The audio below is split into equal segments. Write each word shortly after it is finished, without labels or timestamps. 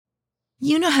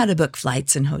You know how to book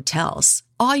flights and hotels.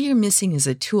 All you're missing is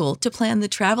a tool to plan the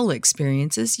travel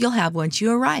experiences you'll have once you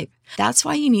arrive. That's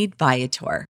why you need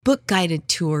Viator. Book guided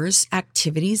tours,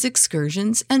 activities,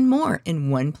 excursions, and more in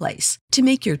one place to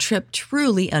make your trip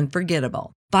truly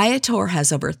unforgettable. Viator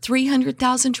has over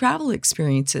 300,000 travel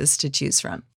experiences to choose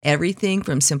from. Everything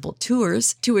from simple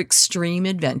tours to extreme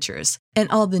adventures and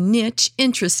all the niche,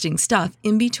 interesting stuff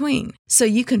in between. So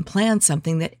you can plan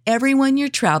something that everyone you're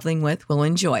traveling with will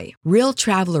enjoy. Real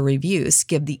traveler reviews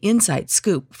give the inside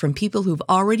scoop from people who've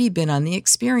already been on the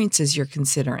experiences you're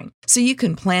considering. So you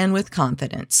can plan with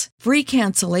confidence. Free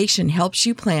cancellation helps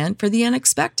you plan for the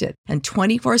unexpected. And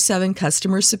 24/7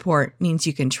 customer support means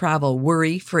you can travel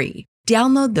worry-free.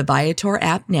 Download the Viator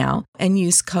app now and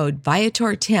use code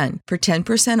Viator10 for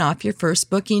 10% off your first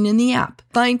booking in the app.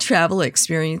 Find travel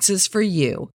experiences for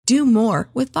you. Do more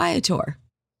with Viator.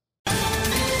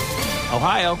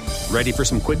 Ohio, ready for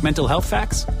some quick mental health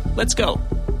facts? Let's go.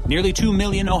 Nearly 2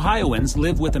 million Ohioans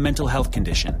live with a mental health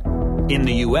condition. In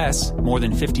the U.S., more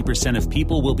than 50% of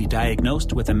people will be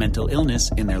diagnosed with a mental illness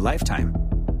in their lifetime.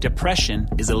 Depression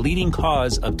is a leading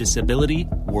cause of disability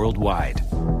worldwide.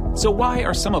 So why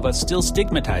are some of us still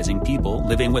stigmatizing people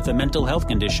living with a mental health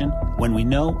condition when we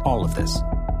know all of this?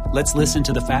 Let's listen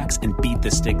to the facts and beat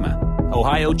the stigma.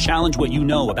 Ohio, challenge what you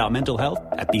know about mental health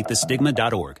at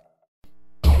beatthestigma.org.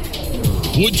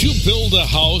 Would you build a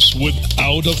house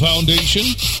without a foundation?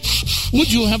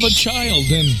 Would you have a child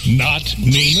and not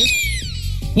name it?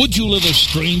 Would you let a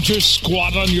stranger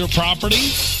squat on your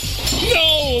property?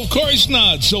 No, of course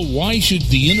not. So why should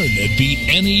the internet be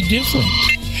any different?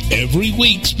 Every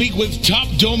week, speak with top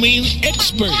domain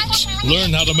experts.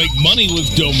 Learn how to make money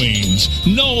with domains.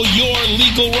 Know your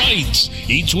legal rights.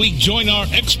 Each week, join our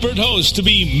expert host to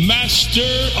be master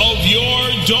of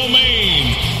your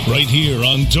domain. Right here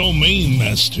on Domain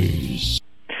Masters.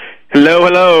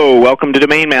 Hello. Welcome to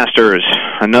Domain Masters.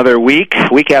 Another week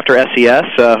after SES.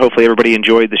 Hopefully everybody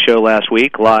enjoyed the show last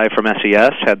week, live from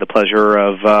SES. Had the pleasure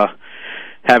of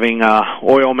having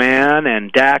Oil Man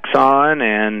and Dax on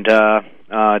and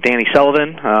Danny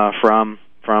Sullivan from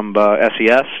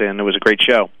SES, and it was a great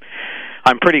show.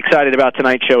 I'm pretty excited about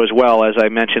tonight's show as well. As I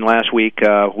mentioned last week,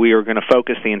 we are going to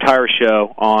focus the entire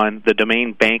show on the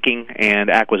domain banking and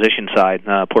acquisition side,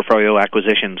 portfolio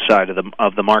acquisition side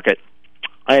of the market.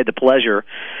 I had the pleasure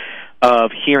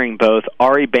of hearing both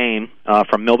Ari Bain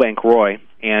from Milbank Roy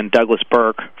and Douglas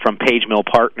Burke from Page Mill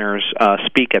Partners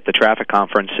speak at the Traffic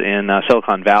Conference in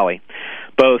Silicon Valley.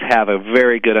 Both have a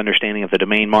very good understanding of the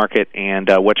domain market and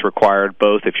what's required,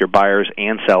 both if you're buyers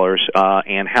and sellers,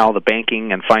 and how the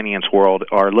banking and finance world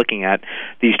are looking at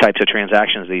these types of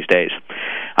transactions these days.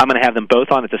 I'm going to have them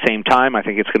both on at the same time. I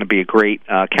think it's going to be a great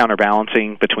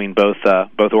counterbalancing between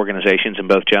both organizations and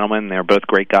both gentlemen. They're both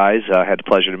great guys. I had the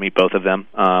pleasure to meet both of them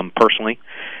personally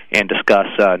and discuss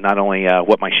not only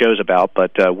what my show's about,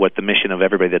 but what the mission of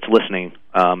everybody that's listening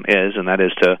is, and that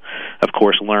is to, of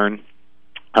course, learn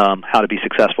how to be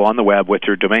successful on the web with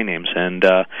your domain names, and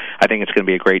I think it's going to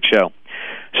be a great show.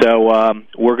 So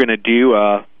we're going to do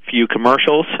a few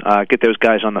commercials, get those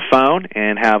guys on the phone,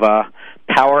 and have a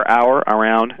power hour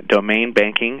around domain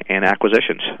banking and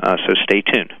acquisitions. So stay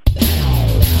tuned.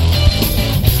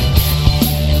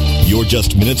 You're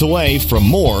just minutes away from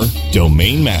more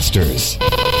Domain Masters.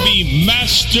 Be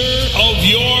master of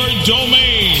your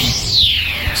domain.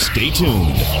 Stay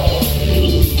tuned.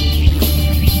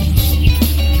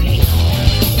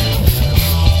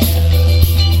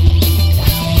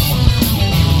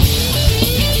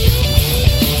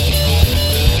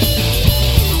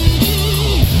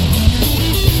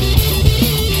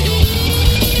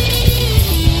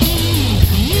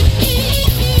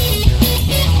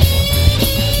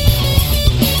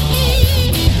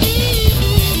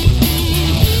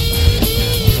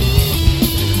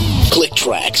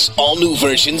 ClickTracks, all new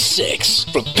version 6.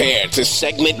 Prepare to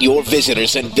segment your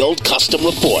visitors and build custom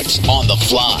reports on the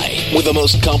fly with the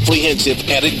most comprehensive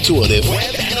and intuitive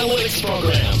web analytics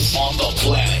programs on the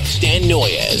planet. Dan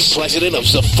Noyes, president of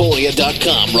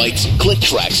Sephora.com, writes,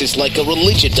 ClickTracks is like a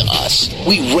religion to us.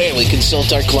 We rarely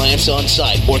consult our clients on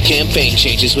site or campaign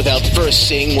changes without first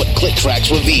seeing what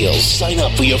ClickTracks reveals. Sign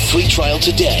up for your free trial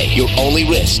today. Your only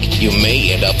risk, you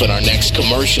may end up in our next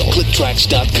commercial.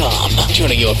 ClickTracks.com,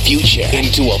 turning your future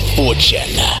into a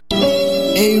fortune.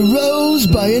 A rose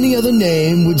by any other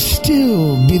name would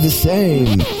still be the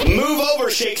same. Move over,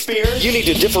 Shakespeare? You need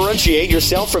to differentiate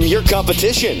yourself from your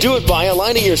competition. Do it by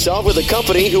aligning yourself with a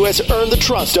company who has earned the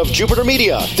trust of Jupiter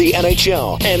Media, the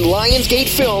NHL, and Lionsgate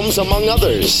Films, among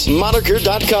others.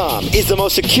 Moniker.com is the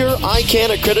most secure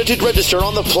ICANN accredited register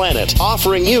on the planet,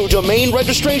 offering you domain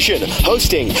registration,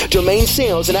 hosting, domain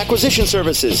sales, and acquisition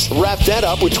services. Wrap that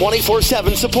up with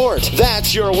 24/7 support.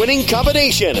 That's your winning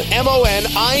combination.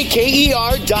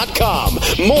 MONIKER.com.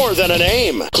 More than a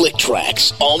name.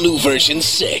 ClickTracks, all new version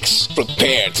 6.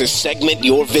 Prepare to segment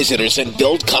your visitors and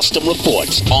build custom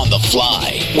reports on the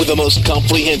fly with the most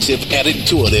comprehensive and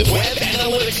intuitive web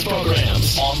analytics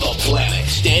programs on the planet.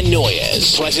 Dan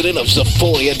Noyes, president of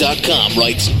Sephoria.com,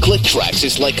 writes, ClickTracks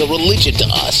is like a religion to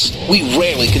us. We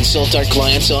rarely consult our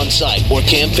clients on site or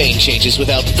campaign changes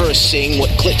without first seeing what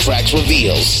ClickTracks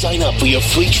reveals. Sign up for your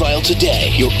free trial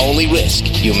today. Your only risk,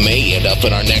 you may end up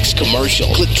in our next commercial.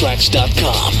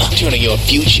 ClickTracks.com, turning your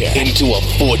future into a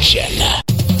fortune.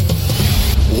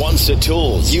 Once a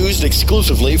tool used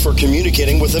exclusively for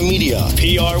communicating with the media,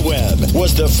 PR Web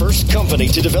was the first company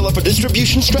to develop a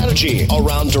distribution strategy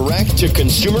around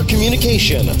direct-to-consumer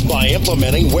communication by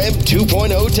implementing Web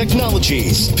 2.0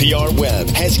 technologies. PR Web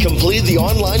has completed the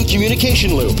online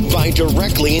communication loop by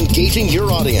directly engaging your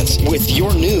audience with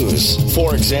your news.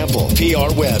 For example,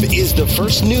 PR Web is the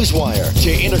first newswire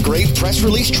to integrate press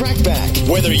release trackback.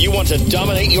 Whether you want to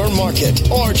dominate your market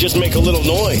or just make a little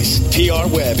noise, PR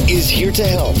Web is here to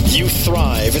help you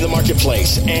thrive in the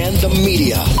marketplace and the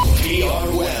media. PR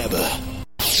Web.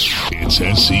 It's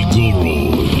SC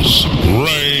Guru's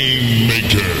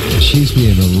Rainmaker. She's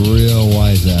being a real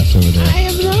wise ass over there. I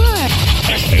am not.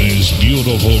 And his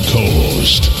beautiful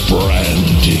co-host,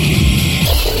 Brandy.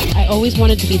 I always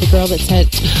wanted to be the girl that said,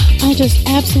 I just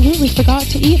absolutely forgot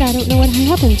to eat. I don't know what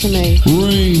happened to me.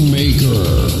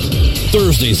 Rainmaker.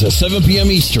 Thursdays at 7 p.m.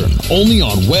 Eastern, only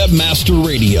on Webmaster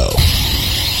Radio.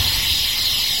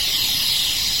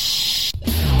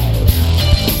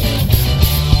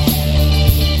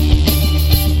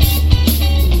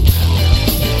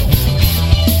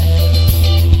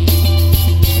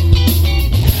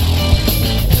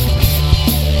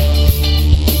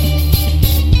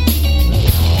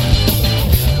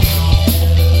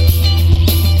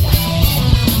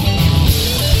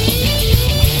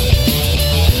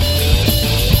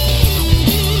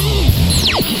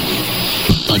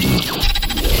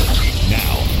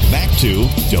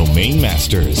 Domain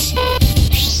Masters.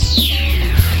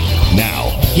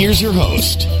 Now, here's your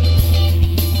host.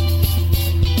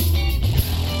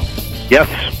 Yes.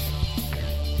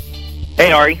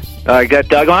 Hey, Ari. Got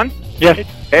Doug on? Yes.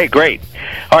 Hey, great.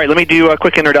 All right, let me do a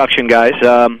quick introduction, guys.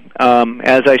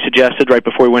 As I suggested right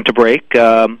before we went to break,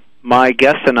 my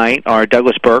guests tonight are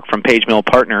Douglas Burke from Page Mill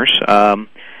Partners.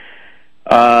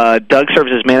 Doug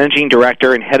serves as Managing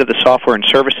Director and Head of the Software and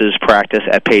Services Practice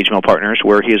at Page Mill Partners,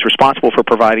 where he is responsible for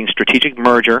providing strategic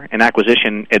merger and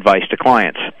acquisition advice to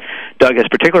clients. Doug has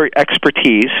particular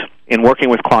expertise in working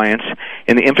with clients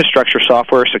in the infrastructure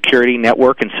software, security,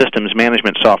 network, and systems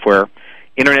management software,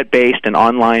 Internet-based and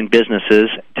online businesses,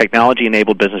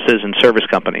 technology-enabled businesses, and service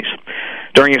companies.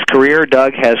 During his career,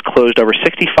 Doug has closed over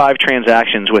 65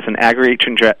 transactions with an aggregate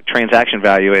transaction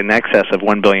value in excess of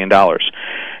 $1 billion.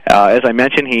 As I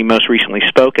mentioned, he most recently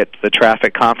spoke at the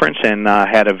Traffic Conference and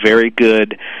had a very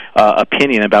good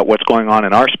opinion about what's going on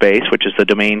in our space, which is the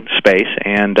domain space,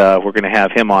 and we're going to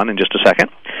have him on in just a second.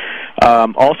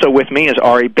 Also with me is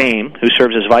Ari Boehm, who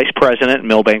serves as Vice President at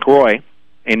Milbank Roy,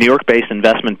 a New York-based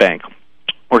investment bank,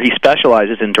 where he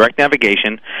specializes in direct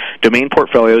navigation, domain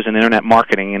portfolios, and Internet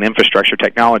marketing and infrastructure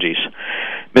technologies.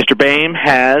 Mr. Boehm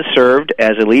has served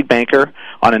as a lead banker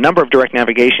on a number of direct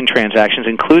navigation transactions,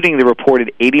 including the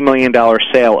reported $80 million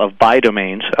sale of Buy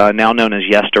Domains, now known as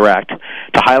Yes Direct,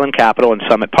 to Highland Capital and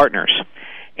Summit Partners,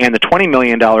 and the $20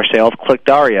 million sale of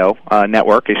ClickDario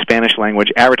Network, a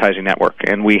Spanish-language advertising network.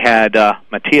 And we had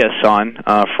Matthias on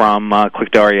from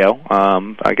ClickDario,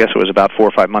 I guess it was about 4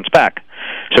 or 5 months back.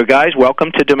 So, guys,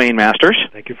 welcome to Domain Masters.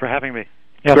 Thank you for having me.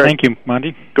 Yeah, great. Thank you,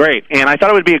 Monty. Great. And I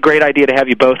thought it would be a great idea to have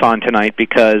you both on tonight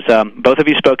because both of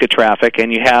you spoke at Traffic,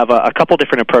 and you have a couple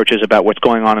different approaches about what's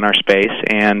going on in our space.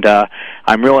 And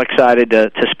I'm real excited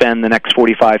to spend the next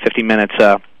 45, 50 minutes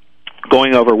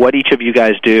going over what each of you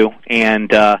guys do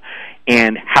and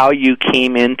how you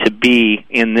came in to be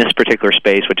in this particular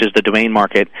space, which is the domain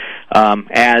market.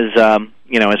 As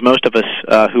most of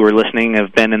us who are listening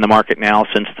have been in the market now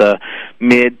since the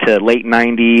mid to late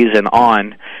 90s and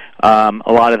on,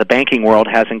 a lot of the banking world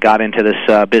hasn't got into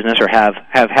this business or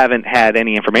haven't had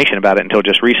any information about it until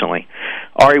just recently.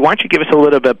 Ari, why don't you give us a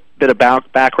little bit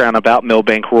about background about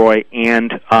Milbank Roy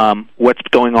and what's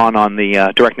going on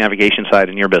the direct navigation side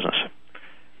in your business?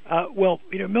 Well,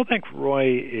 Milbank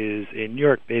Roy is a New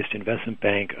York-based investment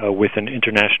bank with an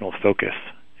international focus.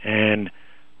 And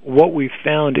what we've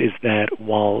found is that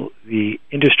while the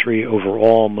industry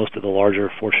overall, most of the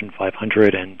larger Fortune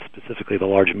 500 and specifically the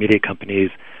large media companies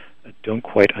don't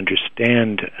quite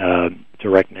understand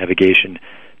direct navigation,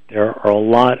 there are a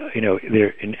lot, there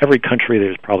in every country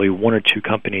there's probably one or two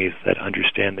companies that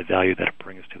understand the value that it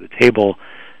brings to the table.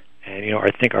 And, I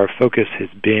think our focus has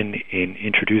been in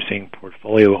introducing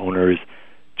portfolio owners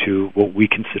to what we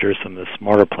consider some of the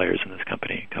smarter players in this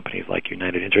company, companies like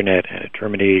United Internet out of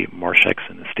Germany, Marchex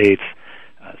in the States,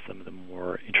 some of the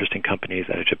more interesting companies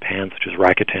out of Japan, such as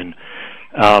Rakuten,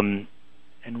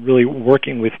 and really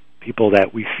working with people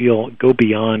that we feel go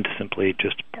beyond simply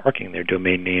just parking their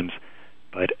domain names,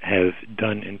 but have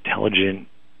done intelligent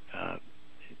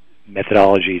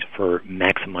methodologies for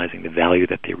maximizing the value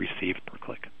that they receive per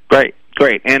click.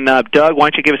 Great. And Doug, why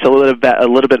don't you give us a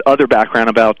little bit other background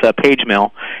about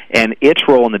PageMill and its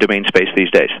role in the domain space these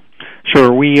days?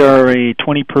 Sure. We are a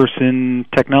 20-person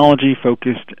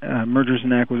technology-focused mergers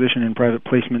and acquisition and private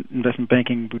placement investment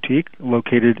banking boutique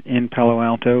located in Palo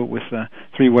Alto with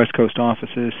 3 West Coast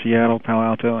offices, Seattle, Palo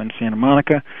Alto, and Santa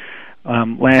Monica.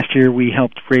 Last year we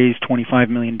helped raise $25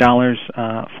 million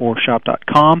for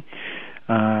Shop.com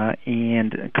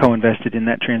and co-invested in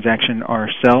that transaction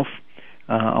ourselves.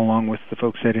 Along with the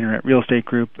folks at Internet Real Estate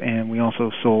Group, and we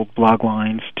also sold blog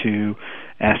lines to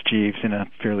Ask Jeeves in a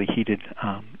fairly heated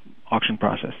auction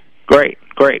process. Great.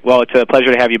 Well, it's a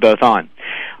pleasure to have you both on.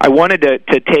 I wanted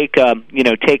to take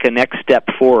a next step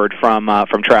forward from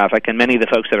traffic, and many of the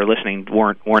folks that are listening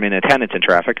weren't in attendance in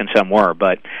traffic, and some were,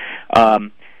 but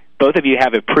both of you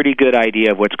have a pretty good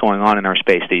idea of what's going on in our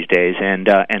space these days, and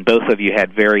both of you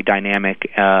had very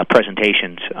dynamic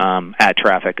presentations at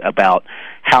Traffic about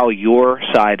how your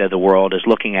side of the world is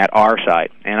looking at our side.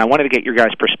 And I wanted to get your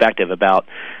guys' perspective about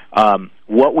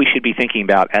what we should be thinking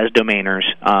about as domainers,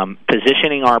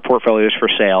 positioning our portfolios for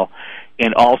sale,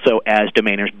 and also as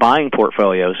domainers buying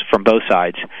portfolios from both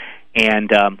sides,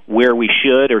 and where we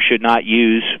should or should not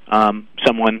use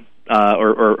someone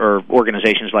or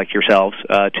organizations like yourselves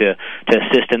to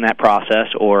assist in that process,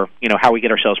 or how we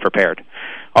get ourselves prepared.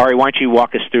 Ari, why don't you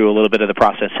walk us through a little bit of the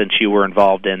process, since you were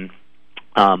involved in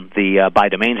the Buy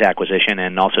Domains acquisition,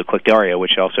 and also Clickdaria,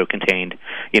 which also contained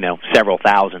several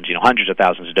thousands, hundreds of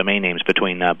thousands of domain names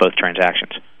between both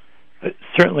transactions.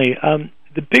 Certainly.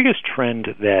 The biggest trend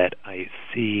that I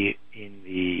see in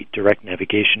the direct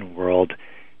navigation world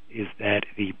is that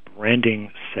the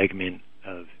branding segment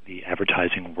of the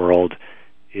advertising world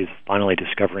is finally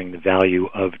discovering the value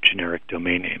of generic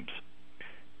domain names.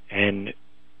 And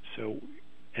so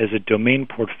as a domain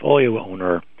portfolio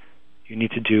owner, you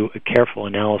need to do a careful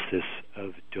analysis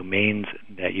of domains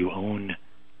that you own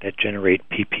that generate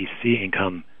PPC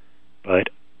income but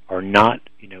are not,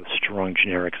 strong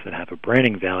generics that have a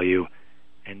branding value,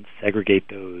 and segregate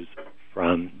those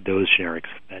from those generics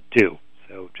that do.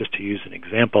 So just to use an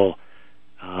example,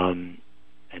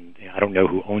 and I don't know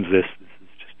who owns this is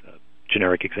just a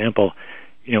generic example,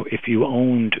 if you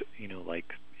owned,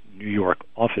 like New York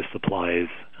office supplies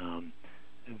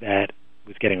that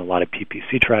was getting a lot of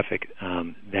PPC traffic,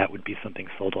 that would be something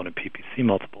sold on a PPC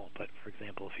multiple. But, for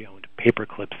example, if you owned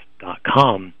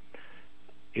paperclips.com,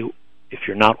 if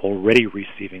you're not already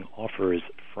receiving offers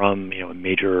from a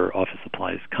major office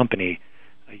supplies company,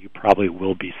 you probably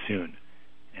will be soon.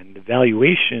 And the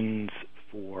valuations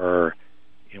for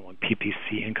on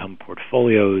PPC income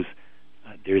portfolios,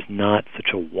 there's not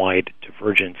such a wide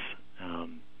divergence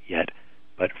yet.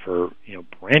 But for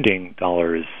branding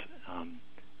dollars,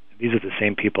 these are the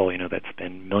same people that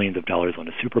spend millions of dollars on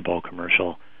a Super Bowl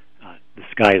commercial. The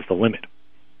sky is the limit.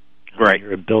 Right.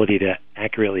 Your ability to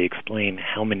accurately explain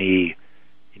how many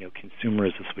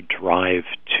consumers this would drive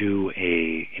to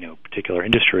a particular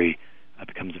industry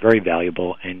becomes very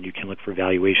valuable, and you can look for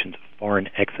valuations far in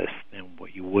excess than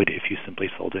what you would if you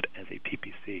simply sold it as a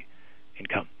PPC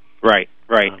income. Right.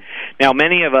 Now,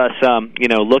 many of us,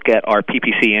 look at our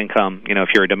PPC income, if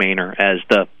you're a domainer, as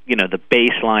the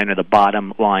baseline or the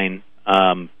bottom line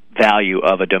value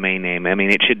of a domain name. I mean,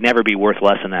 it should never be worth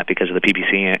less than that because of the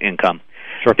PPC income.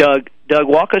 Sure. Doug,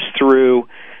 walk us through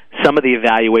some of the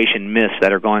evaluation myths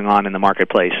that are going on in the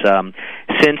marketplace.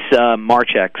 Since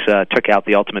Marchex took out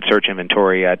the ultimate search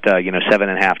inventory at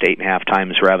 7.5 to 8.5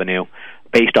 times revenue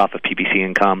based off of PPC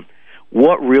income,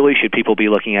 what really should people be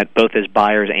looking at, both as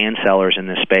buyers and sellers in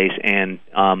this space? And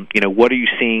what are you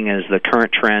seeing as the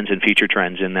current trends and future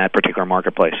trends in that particular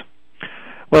marketplace?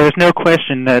 Well, there's no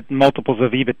question that multiples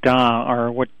of EBITDA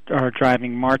are what are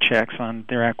driving Marchex on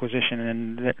their acquisition,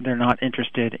 and they're not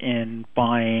interested in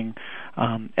buying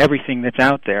everything that's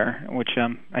out there, which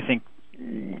I think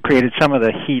created some of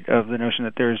the heat of the notion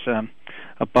that there's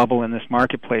a bubble in this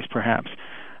marketplace, perhaps.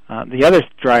 The other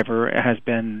driver has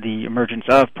been the emergence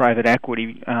of private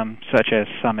equity, such as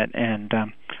Summit and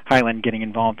Highland getting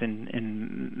involved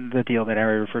in the deal that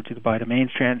Ari referred to, the Buy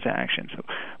Domains transaction. So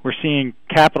we're seeing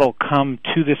capital come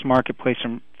to this marketplace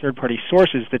from third-party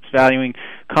sources that's valuing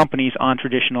companies on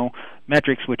traditional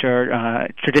metrics, which are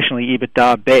traditionally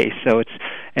EBITDA-based. So it's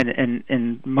and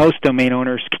in most domain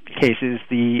owners' cases,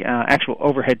 the actual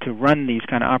overhead to run these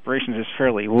kind of operations is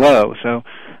fairly low. So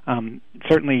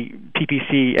certainly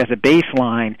PPC as a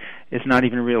baseline is not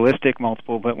even a realistic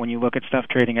multiple, but when you look at stuff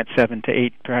trading at 7 to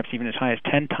 8, perhaps even as high as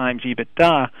 10 times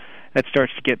EBITDA, that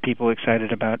starts to get people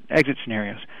excited about exit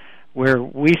scenarios. Where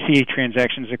we see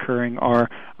transactions occurring are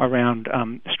around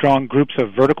strong groups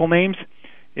of vertical names.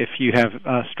 If you have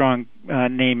a strong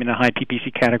name in a high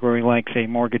PPC category like, say,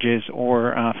 mortgages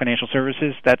or financial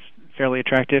services, that's fairly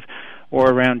attractive, or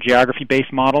around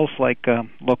geography-based models like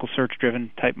local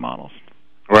search-driven type models.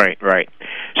 Right.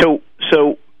 So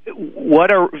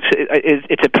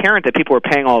it's apparent that people are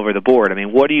paying all over the board. I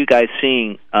mean, what are you guys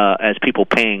seeing as people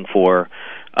paying for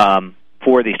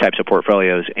these types of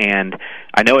portfolios? And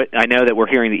I know that we're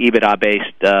hearing the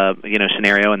EBITDA-based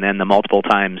scenario, and then the multiple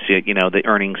times the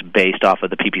earnings based off of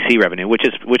the PPC revenue, which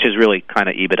is really kind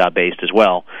of EBITDA-based as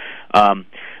well.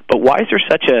 But why is there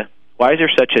such a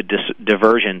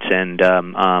divergence and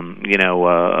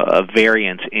a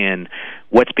variance in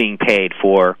what's being paid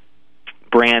for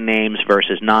brand names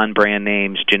versus non-brand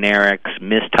names, generics,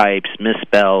 mistypes,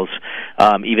 misspells,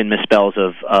 even misspells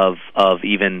of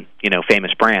even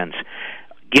famous brands?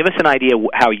 Give us an idea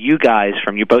how you guys,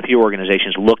 from both of your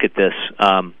organizations, look at this.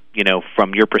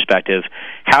 From your perspective,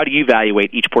 how do you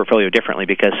evaluate each portfolio differently?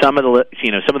 Because some of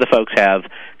the folks have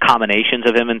combinations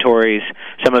of inventories.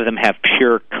 Some of them have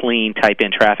pure clean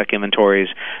type-in traffic inventories.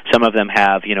 Some of them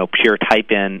have pure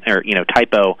type-in or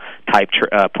typo type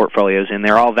portfolios, and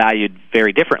they're all valued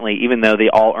very differently, even though they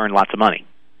all earn lots of money.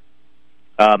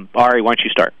 Ari, why don't you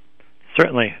start?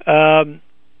 Certainly.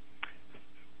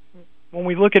 When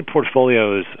we look at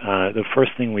portfolios, the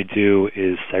first thing we do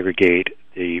is segregate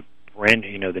the brand,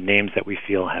 the names that we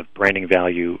feel have branding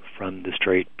value from the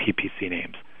straight PPC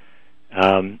names.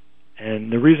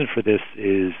 And the reason for this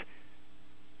is,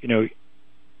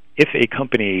 if a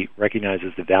company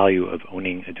recognizes the value of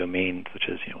owning a domain such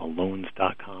as a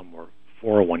loans.com or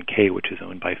 401k, which is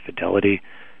owned by Fidelity,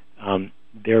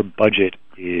 their budget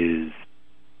is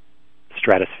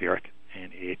stratospheric,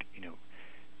 and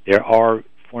there are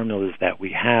formulas that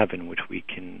we have in which we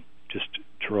can just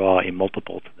draw a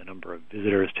multiple to the number of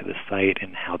visitors to the site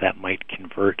and how that might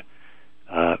convert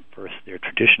versus their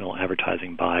traditional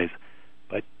advertising buys.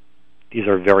 But these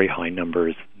are very high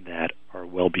numbers that are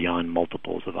well beyond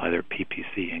multiples of either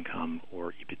PPC income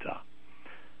or EBITDA.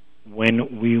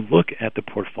 When we look at the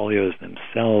portfolios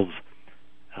themselves,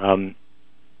 I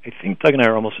think Doug and I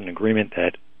are almost in agreement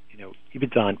that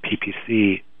EBITDA and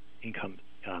PPC income,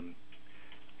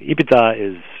 the EBITDA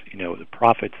is the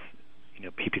profits.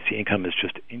 PPC income is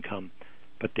just income,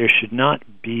 but there should not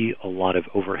be a lot of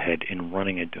overhead in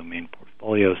running a domain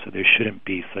portfolio, so there shouldn't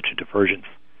be such a divergence.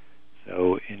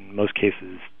 So in most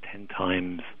cases, 10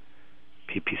 times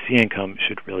PPC income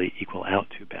should really equal out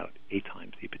to about 8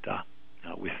 times EBITDA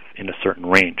within a certain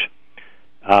range.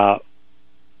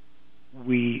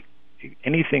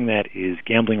 Anything that is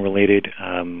gambling related,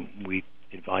 we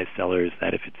advise sellers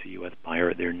that if it's a U.S.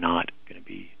 buyer, they're not going to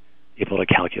be able to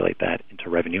calculate that into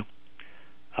revenue.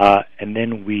 And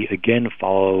then we again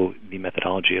follow the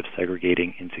methodology of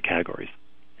segregating into categories.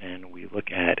 And we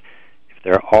look at if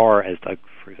there are, as Doug,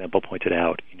 for example, pointed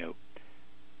out,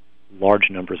 large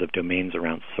numbers of domains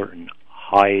around certain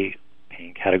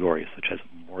high-paying categories, such as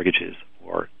mortgages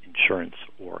or insurance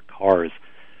or cars.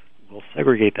 We'll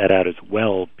segregate that out as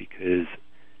well because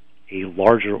a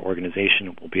larger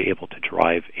organization will be able to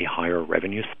drive a higher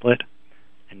revenue split.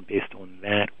 And based on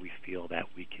that, we feel that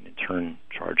we can in turn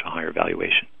charge a higher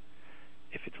valuation.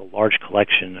 If it's a large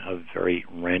collection of very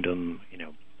random,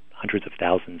 hundreds of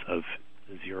thousands of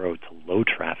zero to low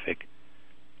traffic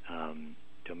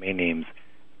domain names,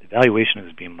 the valuation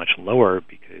is being much lower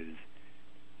because,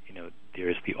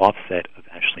 there's the offset of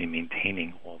actually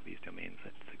maintaining all of these domains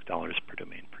at $6 per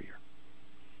domain per year.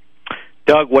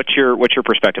 Doug, what's your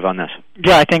perspective on this?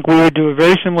 Yeah, I think we would do a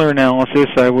very similar analysis.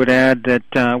 I would add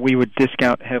that we would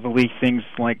discount heavily things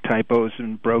like typos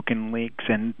and broken leaks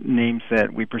and names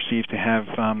that we perceive to have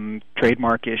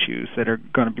trademark issues that are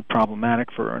going to be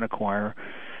problematic for an acquirer.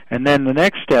 And then the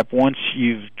next step, once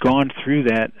you've gone through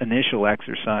that initial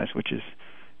exercise, which is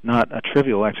not a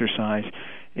trivial exercise,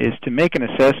 is to make an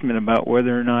assessment about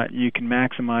whether or not you can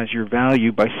maximize your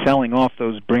value by selling off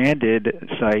those branded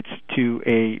sites to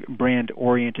a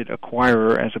brand-oriented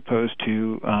acquirer as opposed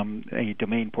to a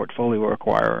domain portfolio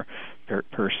acquirer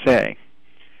per se,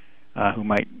 who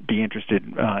might be interested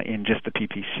in just the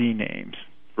PPC names.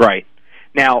 Right.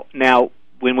 Now,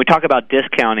 when we talk about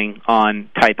discounting on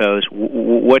typos,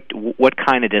 what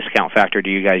kind of discount factor do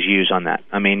you guys use on that?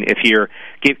 I mean, if you're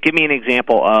give me an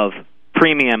example of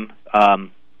premium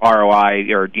ROI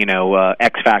or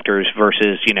X factors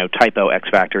versus typo X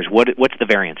factors. What's the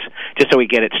variance? Just so we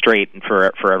get it straight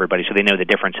for everybody, so they know the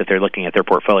difference if they're looking at their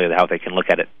portfolio, how they can look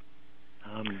at it.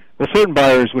 Well, certain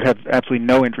buyers would have absolutely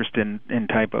no interest in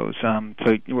typos.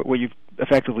 So what you've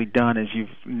effectively done is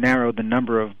you've narrowed the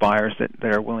number of buyers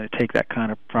that are willing to take that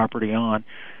kind of property on,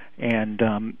 and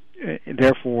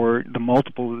therefore the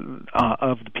multiple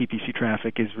of the PPC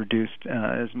traffic is reduced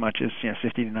as much as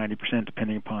 50 to 90%,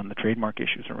 depending upon the trademark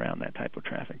issues around that type of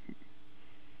traffic.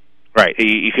 Right.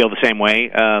 You feel the same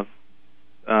way,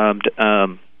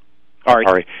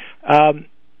 Ari?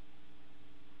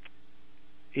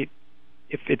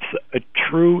 If it's a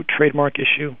true trademark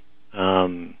issue,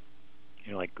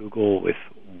 like Google with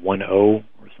 1.0 or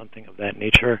something of that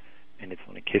nature, and it's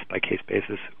on a case-by-case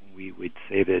basis, we would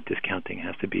say that discounting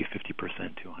has to be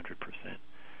 50% to 100%.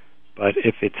 But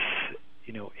if it's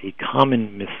a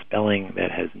common misspelling that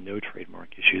has no trademark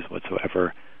issues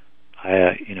whatsoever,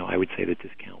 I would say the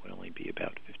discount would only be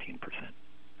about 15%.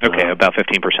 Okay, about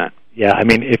 15%. Yeah, I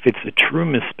mean, if it's a true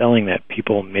misspelling that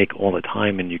people make all the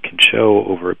time and you can show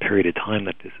over a period of time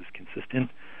that this is consistent,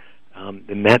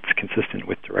 then that's consistent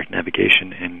with direct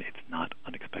navigation, and it's not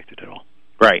unexpected at all.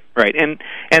 Right, and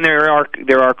there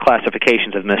are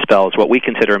classifications of misspells. What we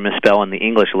consider a misspell in the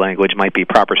English language might be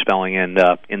proper spelling in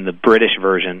the British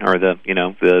version or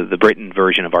the Britain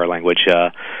version of our language.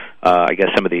 I guess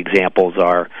some of the examples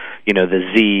are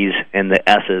the Z's and the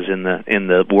S's in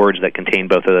the words that contain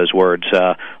both of those words,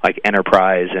 like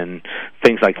enterprise and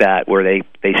things like that, where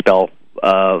they spell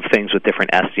things with different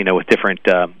S, with different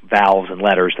vowels and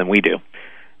letters than we do.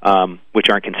 Which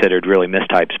aren't considered really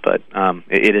mistypes, but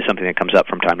it is something that comes up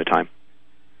from time to time.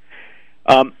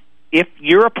 If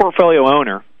you're a portfolio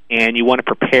owner and you want to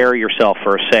prepare yourself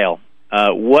for a sale,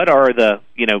 what are the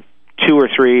 2 or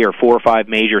 3 or 4 or 5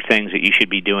 major things that you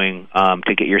should be doing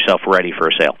to get yourself ready for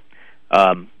a sale?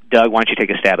 Doug, why don't you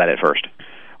take a stab at it first?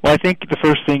 Well, I think the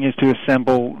first thing is to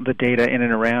assemble the data in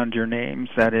and around your names.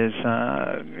 That is,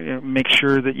 make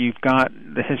sure that you've got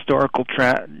the historical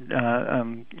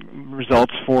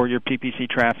results for your PPC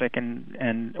traffic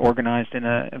and organized in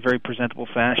a very presentable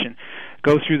fashion.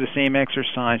 Go through the same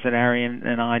exercise that Arian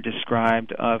and I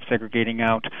described of segregating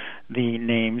out the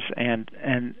names and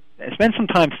spend some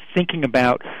time thinking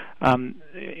about,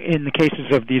 in the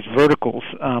cases of these verticals,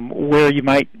 where you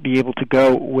might be able to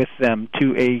go with them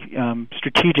to a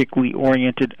strategically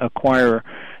oriented acquirer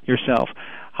yourself.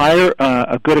 Hire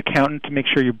a good accountant to make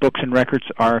sure your books and records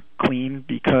are clean,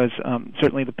 because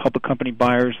certainly the public company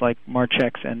buyers like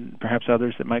Marchex and perhaps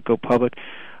others that might go public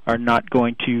are not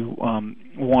going to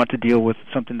want to deal with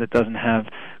something that doesn't have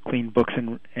clean books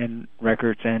and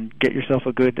records. And get yourself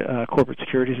a good corporate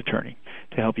securities attorney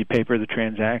to help you paper the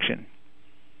transaction.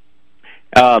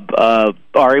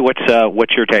 Ari,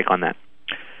 what's your take on that?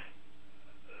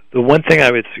 The one thing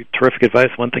terrific advice,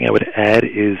 one thing I would add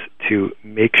is to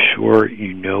make sure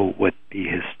you know what the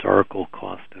historical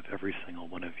cost of every single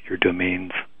one of your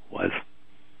domains was,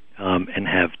 and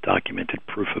have documented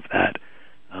proof of that,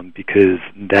 because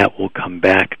that will come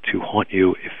back to haunt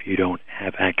you if you don't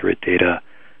have accurate data,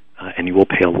 and you will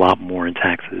pay a lot more in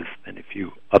taxes than if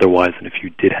you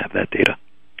did have that data.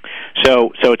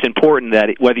 So it's important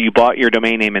that whether you bought your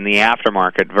domain name in the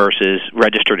aftermarket versus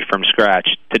registered it from scratch,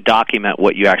 to document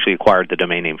what you actually acquired the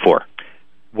domain name for.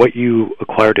 What you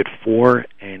acquired it for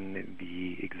and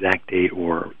the exact date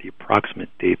or the approximate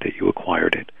date that you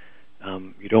acquired it.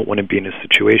 You don't want to be in a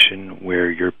situation where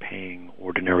you're paying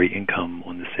ordinary income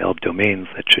on the sale of domains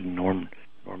that should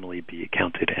normally be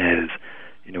accounted as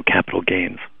capital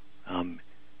gains.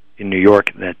 In New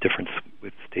York, that difference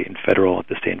with state and federal at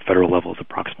the state and federal level is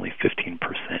approximately 15%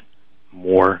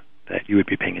 more that you would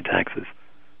be paying in taxes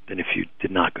than if you did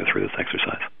not go through this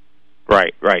exercise.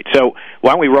 Right. So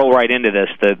why don't we roll right into this?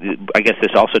 I guess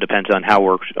this also depends on how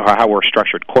we're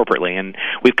structured corporately, and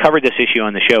we've covered this issue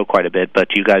on the show quite a bit.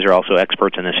 But you guys are also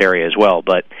experts in this area as well.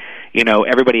 But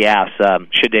everybody asks,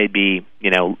 should they be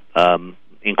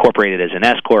incorporated as an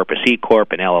S corp, a C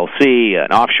corp, an LLC,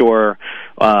 an offshore,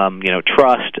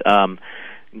 trust?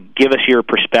 Give us your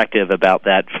perspective about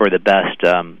that for the best,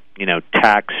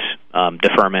 tax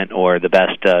deferment or the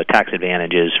best tax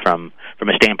advantages from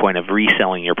a standpoint of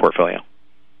reselling your portfolio.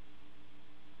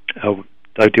 Doug,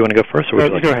 do you want to go first? Or would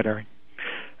you like go ahead, Ari.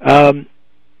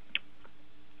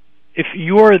 If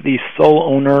you're the sole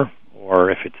owner,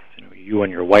 or if it's you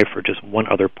and your wife or just one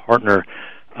other partner,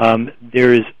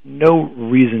 there is no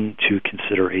reason to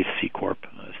consider a C corp.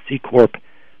 A C corp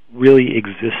really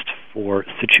exists for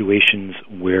situations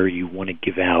where you want to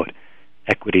give out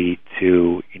equity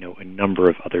to a number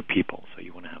of other people. So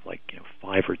you want to have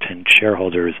 5 or 10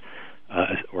 shareholders,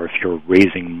 or if you're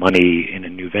raising money in a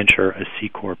new venture, a C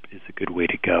corp is a good way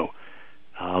to go.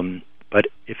 But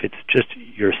if it's just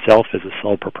yourself as a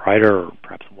sole proprietor, or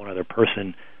perhaps one other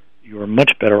person, you are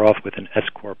much better off with an S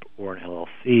corp or an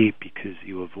LLC because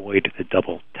you avoid the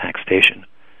double taxation.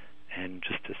 And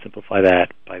just to simplify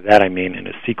that, by that I mean in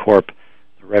a C corp,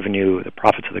 the revenue, the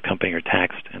profits of the company are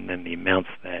taxed, and then the amounts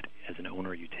that, as an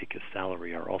owner, you take as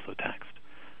salary are also taxed.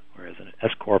 Whereas an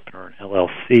S corp or an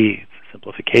LLC, it's a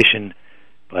simplification,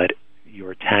 but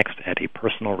you're taxed at a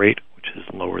personal rate, which is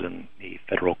lower than the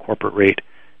federal corporate rate,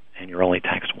 and you're only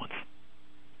taxed once.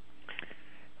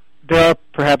 There are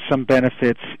perhaps some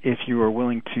benefits if you are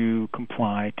willing to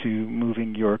comply to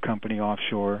moving your company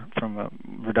offshore from a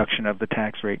reduction of the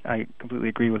tax rate. I completely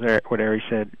agree with what Ari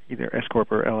said, either S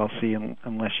corp or LLC,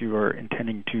 unless you are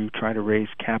intending to try to raise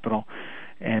capital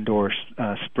and or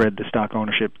spread the stock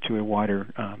ownership to a wider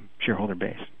shareholder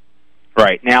base.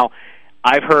 Right. Now,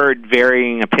 I've heard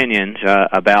varying opinions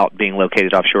about being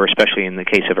located offshore, especially in the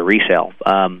case of a resale.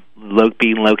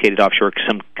 Being located offshore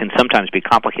can sometimes be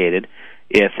complicated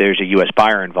if there's a U.S.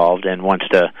 buyer involved and wants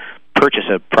to purchase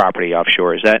a property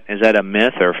offshore. Is that a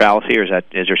myth or a fallacy, or is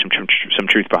there some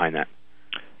truth behind that?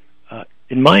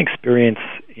 In my experience,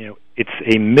 it's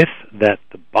a myth that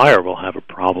the buyer will have a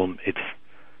problem. It's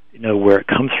where it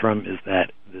comes from is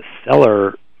that the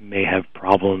seller may have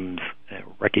problems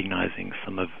recognizing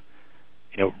some of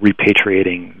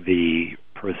repatriating the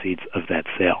proceeds of that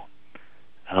sale.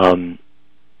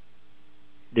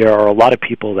 There are a lot of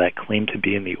people that claim to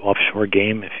be in the offshore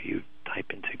game. If you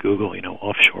type into Google,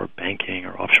 offshore banking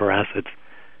or offshore assets,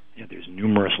 there's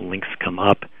numerous links come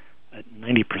up.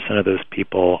 90% of those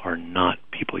people are not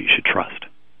people you should trust.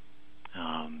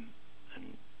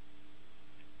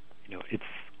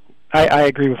 I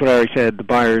agree with what Ari said. The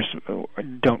buyers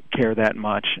don't care that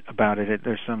much about it.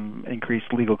 There's some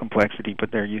increased legal complexity,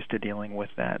 but they're used to dealing with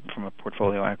that from a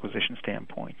portfolio acquisition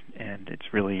standpoint. And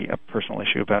it's really a personal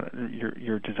issue about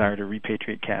your desire to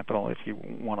repatriate capital if you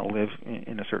want to live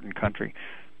in a certain country.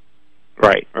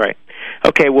 Right.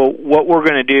 Okay, well, what we're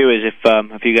going to do is,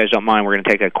 if you guys don't mind, we're going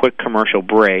to take a quick commercial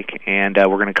break, and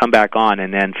we're going to come back on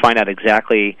and then find out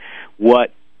exactly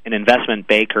what an investment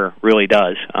banker really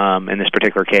does in this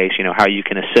particular case. How you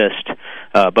can assist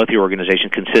both your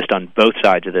organizations, can assist on both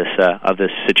sides of this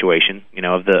situation.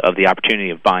 Of the opportunity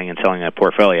of buying and selling a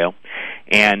portfolio,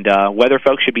 and whether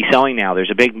folks should be selling now. There's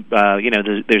a big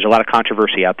there's a lot of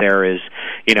controversy out there. Is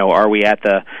there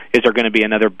going to be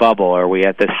another bubble? Are we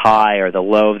at this high or the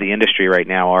low of the industry right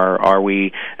now? Are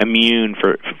we immune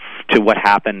to what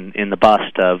happened in the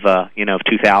bust of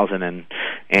 2000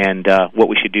 and what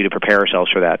we should do to prepare ourselves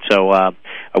for that? So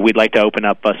we'd like to open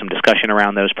up some discussion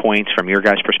around those points from your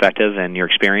guys' perspective and your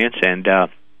experience, and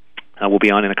we'll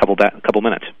be on in a couple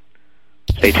minutes.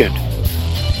 Stay tuned.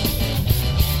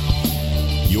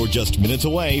 You're just minutes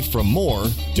away from more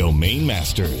Domain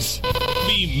Masters.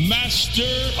 Be master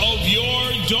of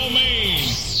your domain.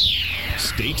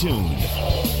 Stay tuned.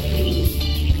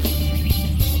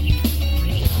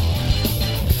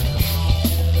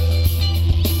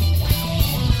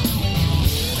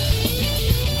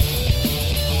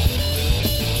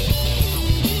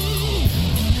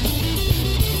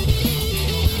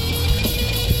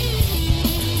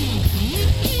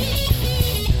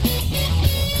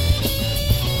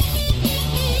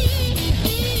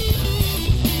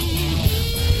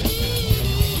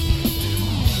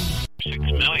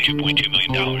 $2.2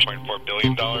 million, $4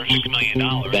 billion, $6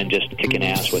 million. Ben just kicking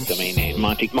ass with domain name.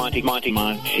 Monty.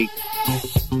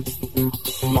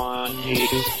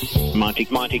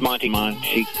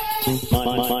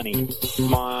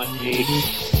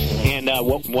 And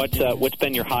what's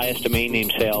been your highest domain name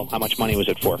sale? How much money was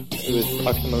it for? It was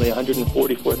approximately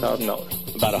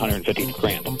 $144,000. about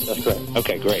 $150,000. That's correct.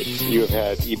 Okay, great. You have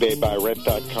had eBay buy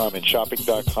rent.com and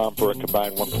shopping.com for a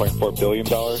combined $1.4 billion.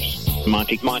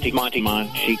 Monty.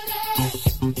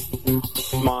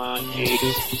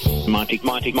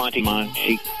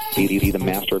 Be the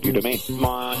master of your domain.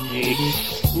 Monty.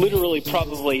 Literally,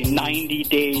 probably 90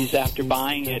 days after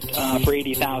buying it for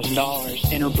 $80,000,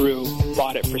 Interbrew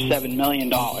bought it for $7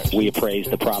 million. We appraised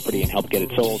the property and helped get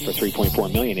it sold for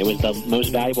 $3.4 million. It was the most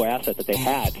valuable asset that they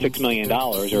had. $6 million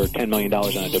or $10 million on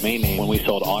a domain name. When we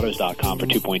sold autos.com for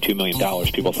 $2.2 million,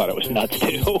 people thought it was nuts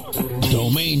too.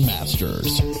 Domain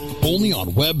Masters, only on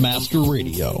Webmaster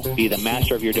Radio. Be the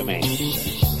master of your domain.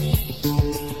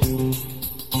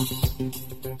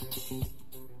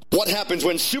 What happens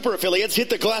when super affiliates hit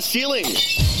the glass ceiling?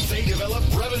 They develop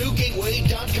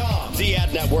RevenueGateway.com, the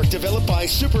ad network developed by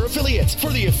super affiliates for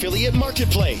the affiliate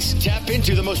marketplace. Tap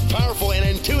into the most powerful and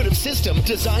intuitive system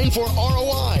designed for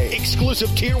ROI,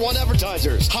 exclusive Tier 1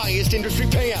 advertisers, highest industry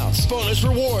payouts, bonus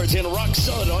rewards, and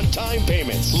rock-solid on-time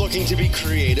payments. Looking to be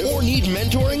creative or need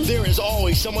mentoring? There is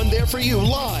always someone there for you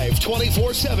live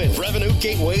 24/7.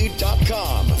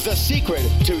 RevenueGateway.com, the secret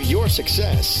to your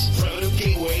success.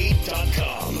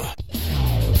 RevenueGateway.com.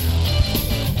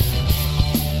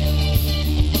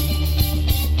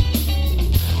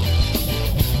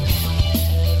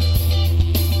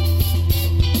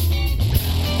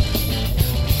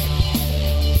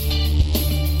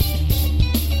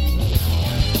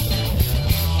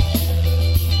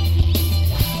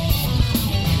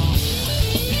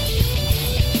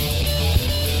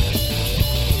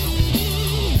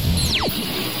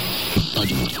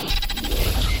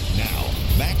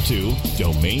 To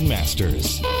Domain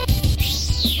Masters.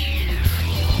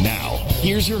 Now,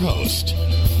 here's your host.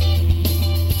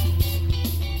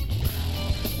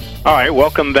 All right,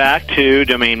 welcome back to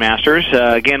Domain Masters.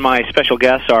 Again, my special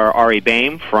guests are Ari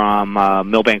Boehm from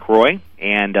Milbank Roy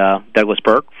and Douglas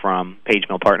Burke from Page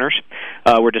Mill Partners.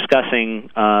 We're discussing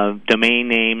domain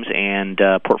names and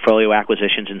portfolio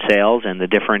acquisitions and sales and the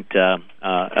different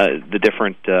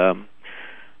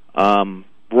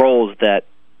roles that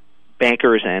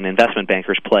bankers and investment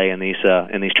bankers play in these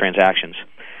transactions.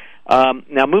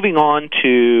 Now, moving on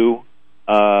to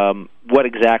what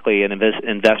exactly an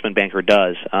investment banker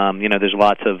does. There's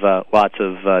lots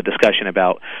of discussion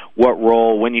about what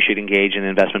role, when you should engage an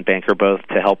investment banker, both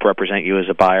to help represent you as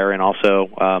a buyer and also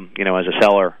as a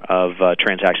seller of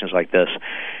transactions like this.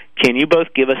 Can you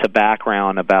both give us a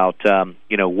background about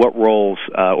what roles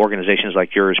organizations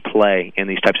like yours play in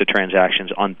these types of transactions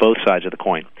on both sides of the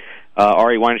coin?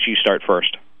 Ari, why don't you start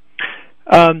first?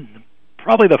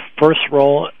 Probably the first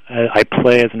role I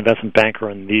play as an investment banker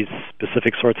in these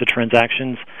specific sorts of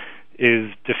transactions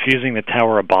is diffusing the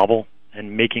Tower of Babel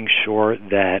and making sure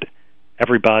that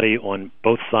everybody on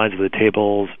both sides of the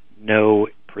tables know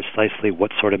precisely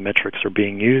what sort of metrics are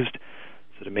being used.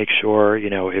 So to make sure,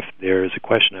 if there's a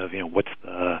question of, what's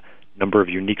the number of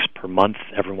uniques per month,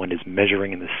 everyone is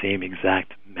measuring in the same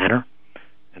exact manner.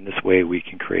 And this way we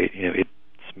can create, it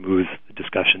smooths the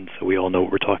discussion so we all know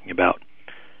what we're talking about.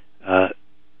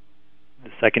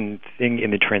 The second thing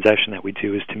in the transaction that we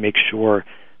do is to make sure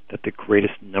that the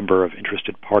greatest number of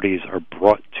interested parties are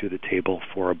brought to the table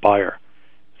for a buyer.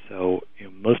 So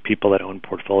most people that own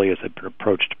portfolios have been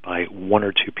approached by one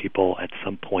or two people at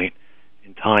some point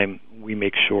in time. We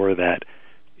make sure that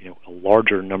a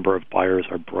larger number of buyers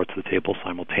are brought to the table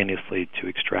simultaneously to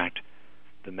extract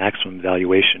the maximum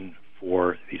valuation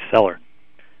for the seller.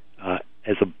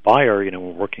 As a buyer, we're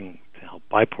working to help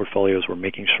buy portfolios. We're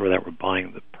making sure that we're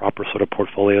buying the proper sort of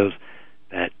portfolios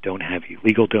that don't have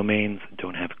illegal domains,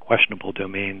 don't have questionable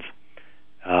domains,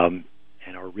 and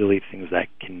are really things that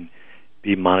can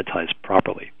be monetized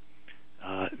properly.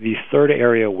 The third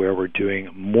area where we're doing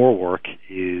more work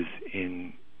is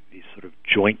in the sort of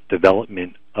joint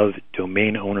development of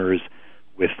domain owners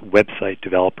with website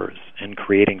developers and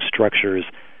creating structures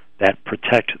that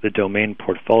protect the domain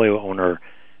portfolio owner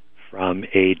from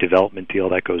a development deal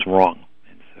that goes wrong.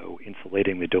 And so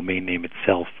insulating the domain name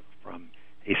itself from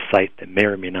a site that may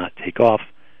or may not take off,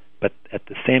 but at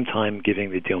the same time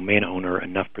giving the domain owner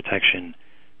enough protection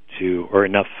or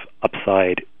enough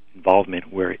upside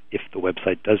involvement where if the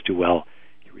website does do well,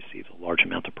 he receives a large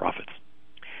amount of profits.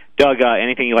 Doug,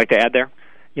 anything you'd like to add there?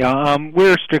 Yeah,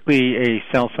 we're strictly a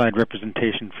sell-side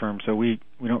representation firm, so we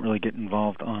don't really get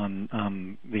involved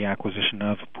on the acquisition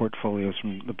of portfolios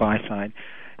from the buy side.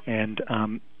 And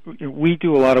we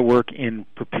do a lot of work in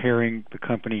preparing the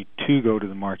company to go to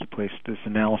the marketplace. This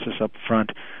analysis up front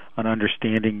on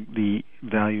understanding the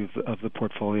value of the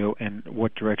portfolio and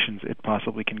what directions it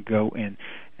possibly can go in,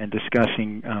 and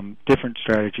discussing different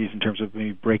strategies in terms of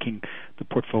maybe breaking the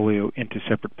portfolio into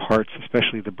separate parts,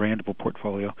 especially the brandable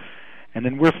portfolio. And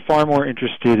then we're far more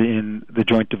interested in the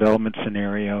joint development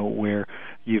scenario where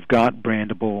you've got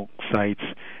brandable sites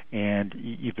and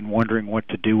you've been wondering what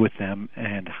to do with them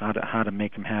and how to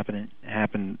make them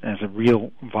happen as a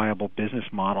real viable business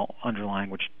model underlying,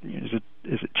 which it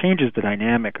changes the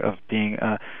dynamic of being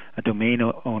a domain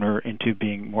owner into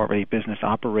being more of a business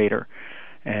operator.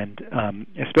 And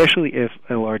especially if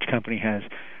a large company has,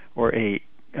 or a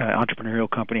entrepreneurial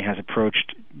company has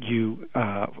approached you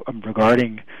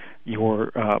regarding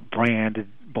your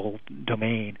brandable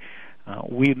domain,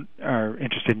 we are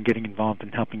interested in getting involved in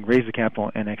helping raise the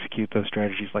capital and execute those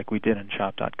strategies like we did in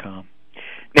Shop.com.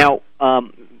 Now,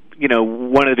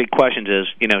 one of the big questions is,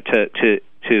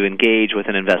 to engage with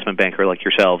an investment banker like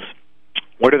yourselves,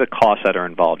 what are the costs that are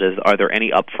involved? Are there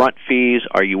any upfront fees?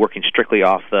 Are you working strictly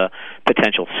off the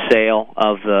potential sale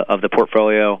of the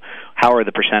portfolio? How are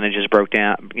the percentages break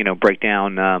down?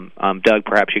 Doug,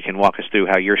 perhaps you can walk us through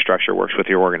how your structure works with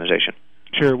your organization.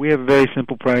 Sure. We have a very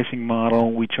simple pricing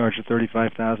model. We charge a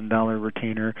 $35,000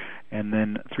 retainer and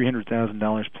then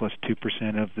 $300,000 plus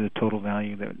 2% of the total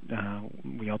value that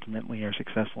we ultimately are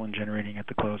successful in generating at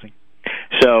the closing.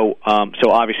 So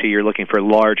obviously you're looking for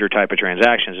larger type of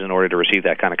transactions in order to receive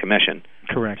that kind of commission.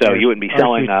 Correct. So you wouldn't be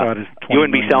selling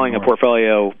a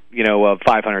portfolio, of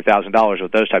 $500,000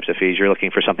 with those types of fees. You're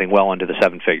looking for something well into the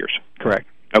seven figures. Correct.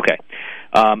 Okay.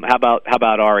 How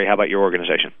about Ari? How about your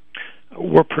organization?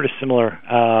 We're pretty similar.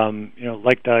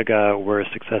 Like Doug, we're a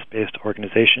success-based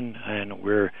organization, and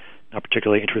we're not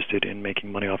particularly interested in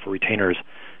making money off of retainers.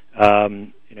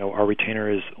 Our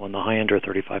retainers on the high end are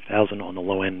 $35,000. On the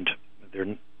low end,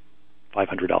 they're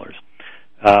 $500.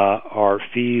 Our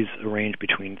fees range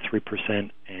between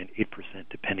 3% and 8%,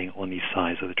 depending on the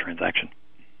size of the transaction.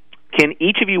 Can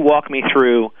each of you walk me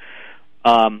through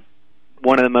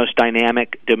one of the most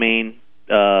dynamic domain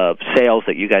sales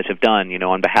that you guys have done,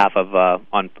 on behalf of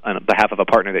a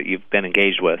partner that you've been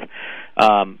engaged with?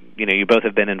 You both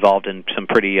have been involved in some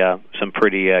pretty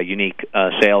unique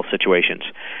sales situations.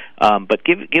 But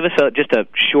give us just a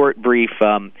short, brief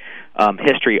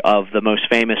history of the most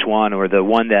famous one, or the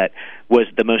one that was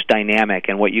the most dynamic,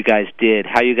 and what you guys did,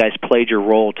 how you guys played your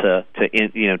role to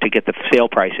get the sale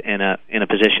price in a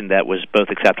position that was both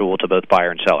acceptable to both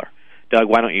buyer and seller. Doug,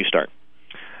 why don't you start?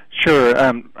 Sure.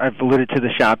 I've alluded to the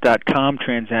Shop.com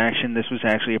transaction. This was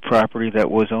actually a property that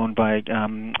was owned by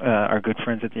our good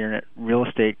friends at the Internet Real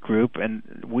Estate Group, and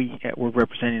we were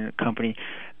representing a company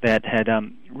that had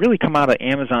really come out of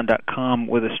Amazon.com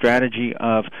with a strategy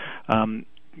of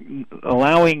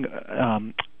allowing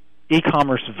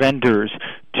e-commerce vendors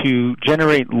to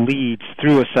generate leads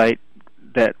through a site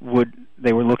that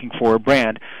they were looking for a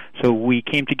brand. So we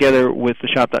came together with the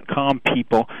Shop.com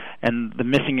people, and the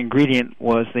missing ingredient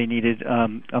was they needed a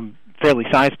fairly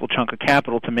sizable chunk of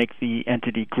capital to make the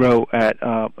entity grow at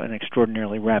an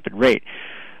extraordinarily rapid rate.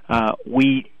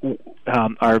 We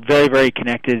are very, very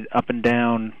connected up and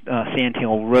down Sand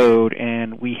Hill Road,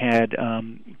 and we had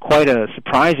quite a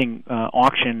surprising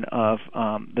auction of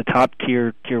the top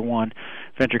tier 1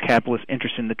 venture capitalist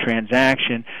interest in the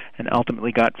transaction, and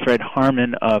ultimately got Fred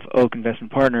Harmon of Oak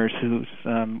Investment Partners, who's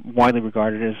widely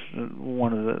regarded as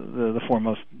one of the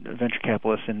foremost venture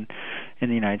capitalists in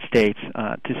the United States,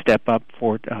 to step up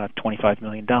for $25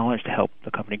 million to help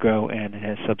the company grow, and it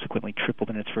has subsequently tripled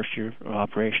in its first year of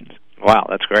operations. Wow,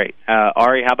 that's great.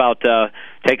 Ari, how about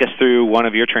take us through one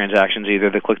of your transactions, either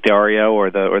the Click Diario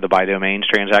or the Buy Domains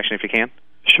transaction, if you can?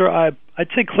 Sure. I'd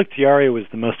say Click Diario was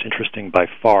the most interesting by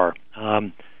far.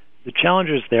 The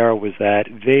challenges there was that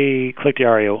Click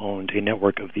Diario owned a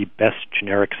network of the best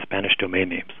generic Spanish domain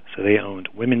names. So they owned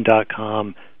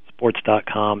women.com,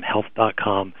 sports.com,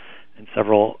 health.com, and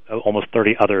almost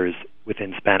 30 others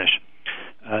within Spanish.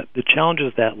 The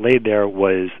challenges that laid there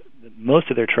was that most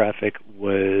of their traffic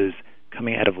was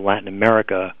coming out of Latin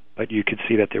America, but you could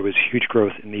see that there was huge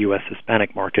growth in the U.S.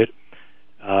 Hispanic market.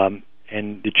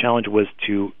 And the challenge was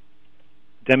to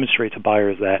demonstrate to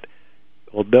buyers that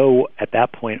although at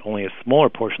that point only a smaller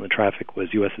portion of the traffic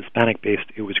was U.S.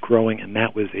 Hispanic-based, it was growing, and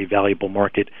that was a valuable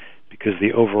market because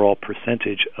the overall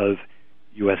percentage of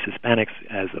U.S. Hispanics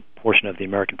as a portion of the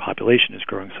American population is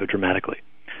growing so dramatically.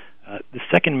 The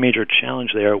second major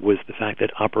challenge there was the fact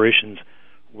that operations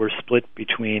were split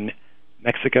between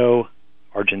Mexico,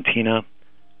 Argentina,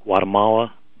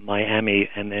 Guatemala, Miami,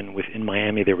 and then within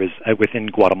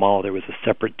Guatemala there was a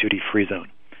separate duty-free zone.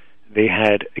 they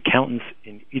had accountants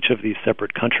in each of these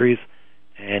separate countries,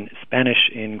 and Spanish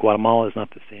in Guatemala is not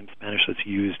the same Spanish that's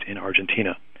used in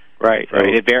Argentina. Right, so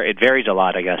right. It varies a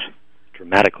lot, I guess.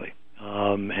 Dramatically.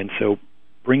 And so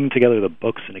bringing together the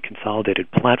books in a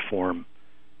consolidated platform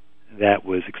that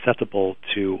was acceptable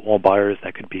to all buyers,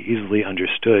 that could be easily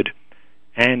understood,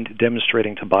 and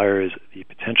demonstrating to buyers the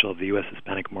potential of the U.S.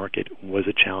 Hispanic market was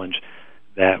a challenge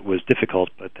that was difficult,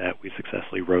 but that we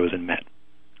successfully rose and met.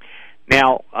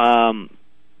 Now, can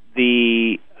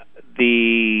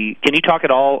you talk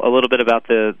at all a little bit about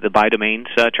the Buy Domains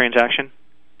transaction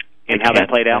and how that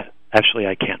played out? Actually,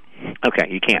 I can't. Okay,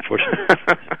 you can't. Unfortunately.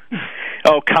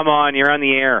 Oh, come on, you're on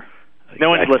the air. No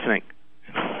one's listening.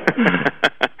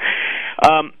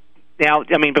 Now,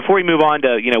 I mean, before we move on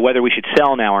to whether we should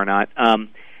sell now or not,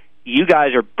 you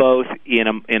guys are both in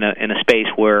a space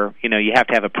where you have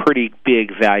to have a pretty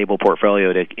big, valuable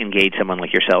portfolio to engage someone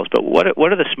like yourselves. But what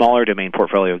do the smaller domain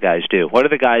portfolio guys do? What are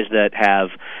the guys that have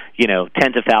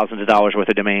tens of thousands of dollars worth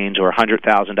of domains, or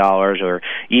 $100,000, or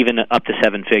even up to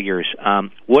seven figures?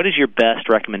 What is your best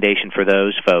recommendation for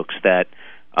those folks that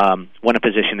want to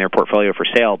position their portfolio for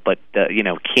sale, but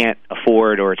can't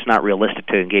afford, or it's not realistic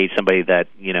to engage somebody that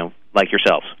like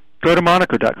yourselves? Go to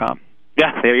Monaco.com.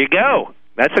 Yeah, there you go.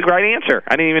 That's a great answer.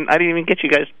 I didn't even get you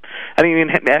guys. I didn't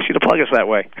even ask you to plug us that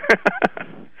way.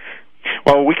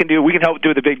 Well, we can help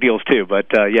do the big deals too. But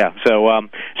yeah, so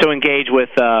engage with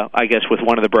I guess with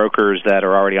one of the brokers that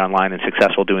are already online and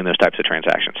successful doing those types of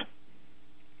transactions.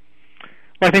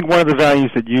 Well, I think one of the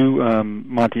values that you,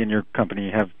 Monty, and your company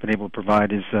have been able to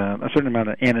provide is a certain amount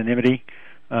of anonymity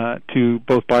to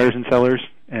both buyers and sellers,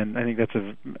 and I think that's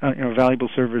a valuable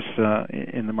service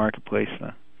in the marketplace.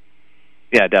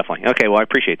 Yeah, definitely. Okay, well, I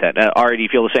appreciate that. Ari, do you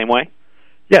feel the same way?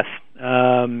 Yes.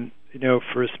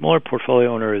 For smaller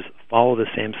portfolio owners, follow the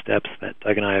same steps that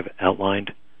Doug and I have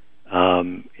outlined.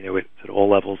 At all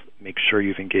levels, make sure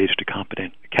you've engaged a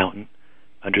competent accountant,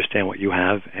 understand what you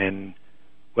have, and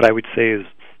what I would say is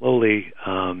slowly,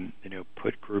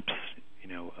 put groups,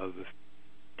 of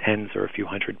tens or a few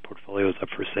hundred portfolios up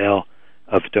for sale,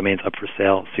 of domains up for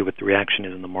sale, see what the reaction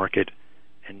is in the market,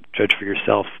 and judge for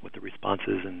yourself what the response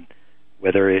is and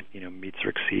whether it meets or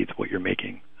exceeds what you're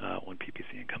making on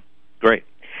PPC income. Great.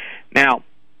 Now,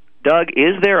 Doug,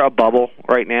 is there a bubble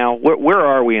right now? Where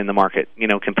are we in the market,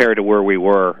 compared to where we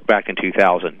were back in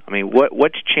 2000? I mean,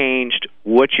 what's changed?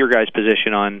 What's your guys'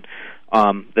 position on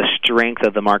the strength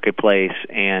of the marketplace,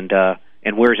 and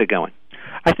where's it going?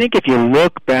 I think if you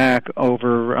look back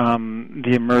over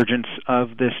the emergence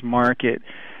of this market,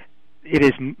 it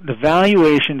is the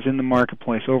valuations in the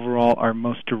marketplace overall are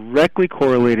most directly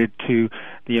correlated to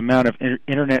the amount of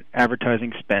internet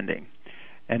advertising spending.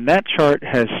 And that chart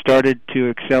has started to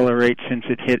accelerate since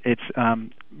it hit its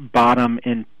bottom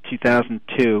in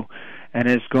 2002 and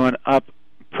has gone up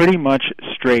pretty much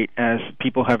straight as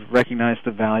people have recognized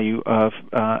the value of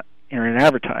internet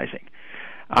advertising.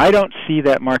 I don't see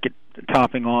that market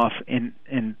topping off in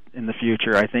the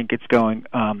future. I think it's going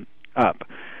up.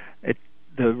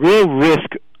 The real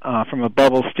risk from a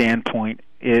bubble standpoint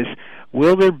is,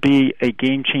 will there be a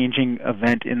game-changing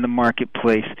event in the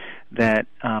marketplace that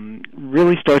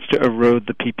really starts to erode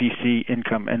the PPC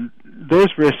income? And those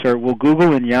risks are, will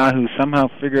Google and Yahoo somehow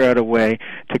figure out a way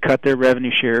to cut their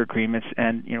revenue share agreements,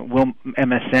 and will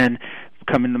MSN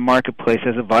come in the marketplace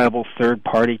as a viable third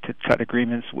party to cut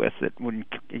agreements with that wouldn't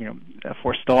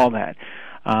forestall that?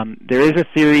 There is a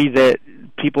theory that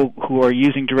people who are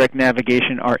using direct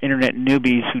navigation are internet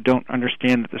newbies who don't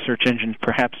understand that the search engines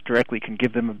perhaps directly can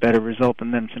give them a better result than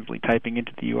them simply typing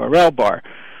into the URL bar.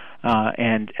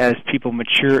 And as people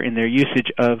mature in their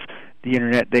usage of the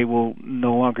internet, they will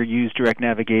no longer use direct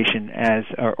navigation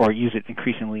or use it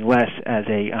increasingly less as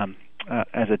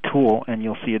a tool, and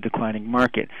you'll see a declining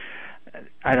market.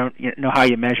 I don't know how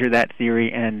you measure that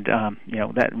theory, and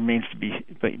that remains to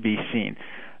be seen.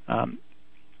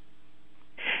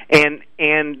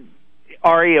 And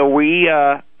Ari, are we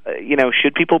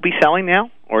should people be selling now,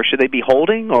 or should they be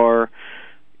holding, or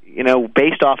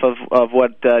based off of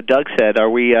what Doug said, are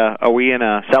we in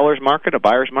a seller's market, a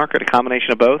buyer's market, a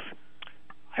combination of both?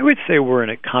 I would say we're in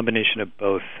a combination of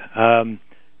both.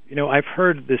 I've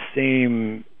heard the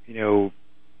same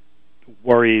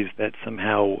worries that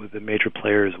somehow the major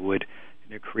players would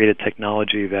create a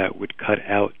technology that would cut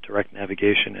out direct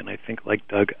navigation, and I think, like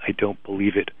Doug, I don't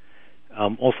believe it.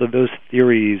 Also, those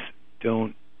theories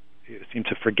don't seem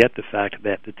to forget the fact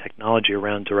that the technology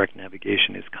around direct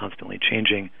navigation is constantly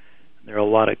changing. And there are a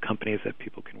lot of companies that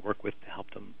people can work with to help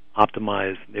them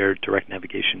optimize their direct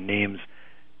navigation names.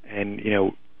 And,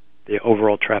 the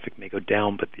overall traffic may go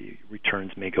down, but the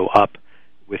returns may go up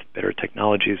with better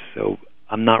technologies. So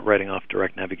I'm not writing off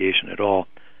direct navigation at all.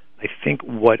 I think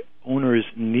what owners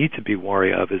need to be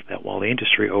wary of is that while the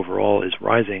industry overall is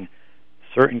rising,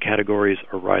 certain categories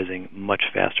are rising much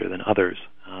faster than others.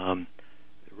 A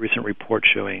recent report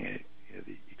showing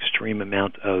the extreme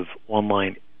amount of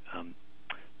online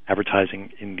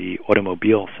advertising in the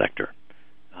automobile sector.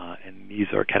 And these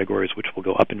are categories which will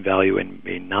go up in value and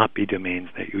may not be domains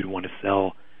that you would want to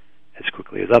sell as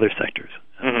quickly as other sectors,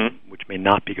 which may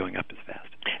not be going up as fast.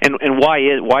 And why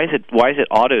is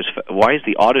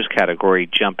the autos category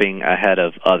jumping ahead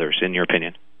of others, in your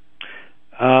opinion?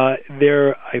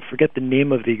 I forget the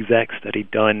name of the exact study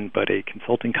done, but a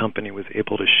consulting company was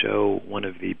able to show one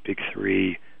of the big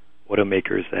three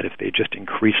automakers that if they just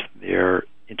increased their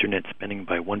internet spending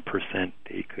by 1%,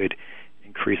 they could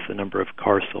increase the number of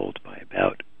cars sold by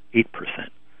about 8%.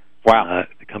 Wow.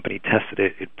 The company tested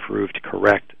it. It proved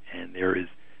correct, and there has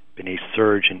been a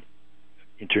surge in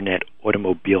internet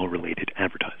automobile-related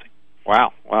advertising.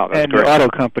 Wow, that's and great. The auto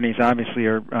companies obviously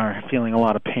are feeling a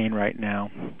lot of pain right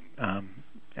now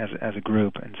as a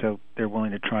group, and so they're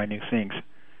willing to try new things,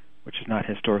 which has not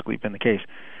historically been the case.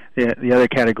 The other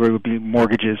category would be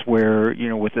mortgages, where,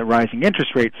 with the rising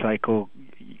interest rate cycle,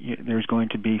 there's going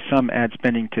to be some ad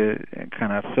spending to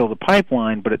kind of fill the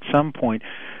pipeline, but at some point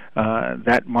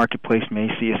that marketplace may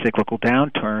see a cyclical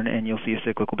downturn, and you'll see a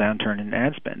cyclical downturn in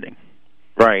ad spending.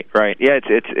 Right. Yeah,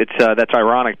 it's that's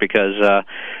ironic because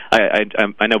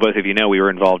I know both of you know we were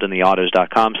involved in the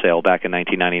Autos.com sale back in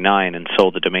 1999 and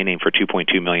sold the domain name for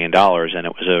 $2.2 million, and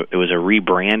it was a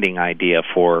rebranding idea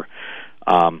for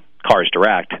Cars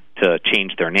Direct to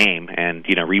change their name and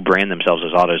rebrand themselves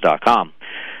as Autos.com.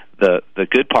 The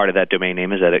good part of that domain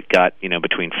name is that it got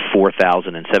between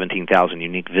 4,000 and 17,000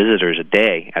 unique visitors a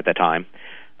day at the time.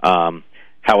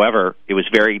 However, it was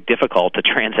very difficult to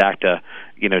transact to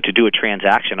do a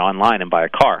transaction online and buy a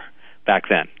car back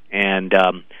then. And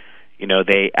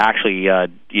they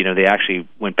actually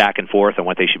went back and forth on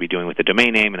what they should be doing with the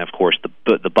domain name, and of course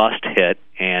the bust hit,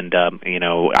 and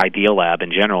Idealab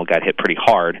in general got hit pretty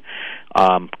hard.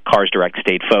 Cars Direct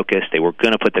stayed focused. They were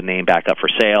going to put the name back up for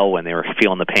sale when they were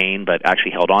feeling the pain, but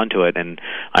actually held on to it. And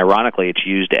ironically, it's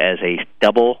used as a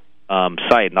double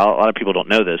site. And a lot of people don't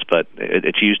know this, but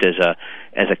it's used as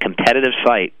a competitive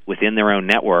site within their own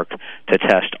network to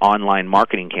test online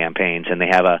marketing campaigns. And they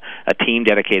have a team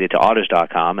dedicated to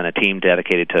Autos.com and a team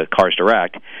dedicated to Cars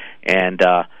Direct, and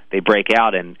they break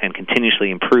out and continuously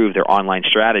improve their online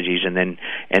strategies, and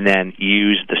then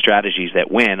use the strategies that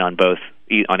win on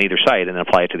either site, and then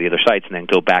apply it to the other sites, and then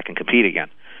go back and compete again.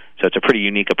 So it's a pretty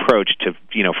unique approach to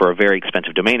for a very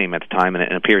expensive domain name at the time, and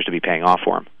it appears to be paying off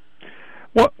for them.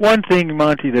 One thing,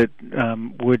 Monty, that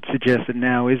would suggest that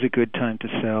now is a good time to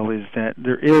sell is that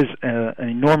there is an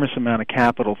enormous amount of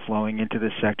capital flowing into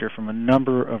this sector from a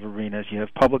number of arenas. You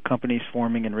have public companies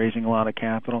forming and raising a lot of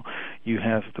capital. You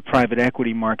have the private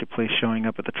equity marketplace showing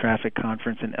up at the Traffic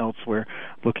Conference and elsewhere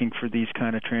looking for these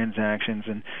kind of transactions.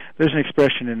 And there's an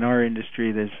expression in our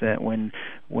industry that when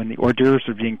the hors d'oeuvres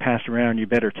are being passed around, you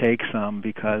better take some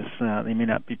because they may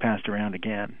not be passed around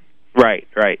again. Right.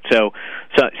 So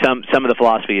some of the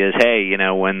philosophy is, hey,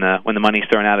 when the money's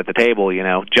thrown out at the table,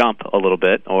 jump a little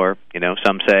bit, or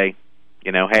some say,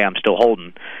 hey, I'm still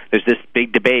holding. There's this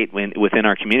big debate within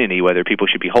our community whether people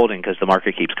should be holding because the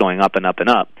market keeps going up and up and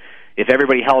up. If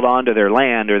everybody held on to their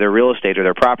land or their real estate or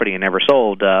their property and never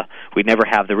sold, we'd never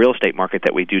have the real estate market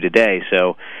that we do today.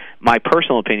 So my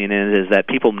personal opinion is that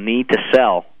people need to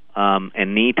sell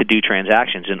and need to do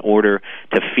transactions in order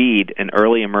to feed an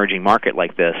early emerging market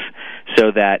like this,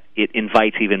 so that it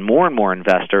invites even more and more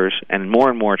investors and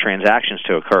more transactions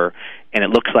to occur, and it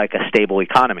looks like a stable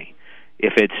economy.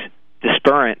 If it's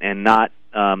disparate and not,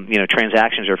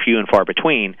 transactions are few and far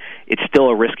between, it's still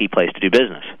a risky place to do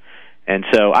business. And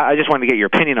so I just wanted to get your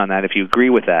opinion on that, if you agree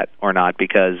with that or not,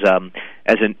 because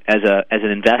as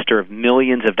an investor of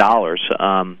millions of dollars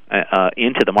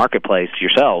into the marketplace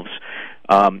yourselves,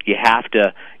 you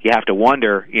have to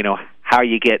wonder, how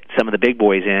you get some of the big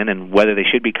boys in, and whether they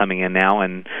should be coming in now,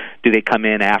 and do they come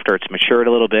in after it's matured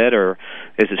a little bit, or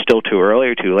is it still too early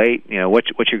or too late?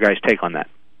 What's your guys' take on that?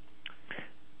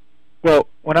 Well,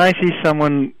 when I see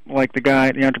someone like the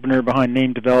entrepreneur behind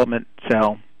Name Development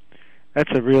sell, that's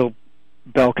a real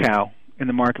bell cow in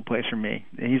the marketplace for me.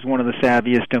 He's one of the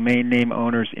savviest domain name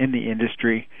owners in the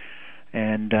industry,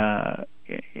 and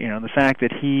the fact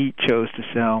that he chose to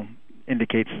sell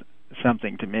indicates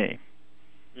something to me.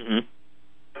 Mm-hmm.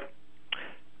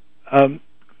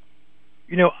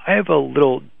 I have a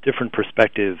little different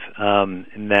perspective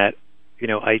in that,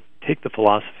 I take the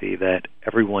philosophy that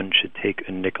everyone should take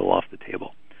a nickel off the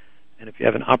table. And if you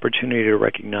have an opportunity to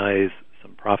recognize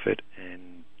some profit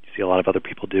and see a lot of other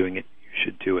people doing it, you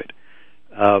should do it.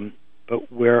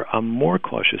 But where I'm more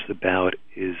cautious about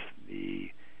is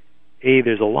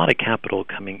there's a lot of capital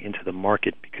coming into the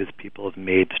market because people have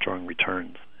made strong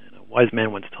returns. And a wise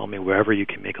man once told me, wherever you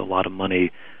can make a lot of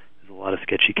money, there's a lot of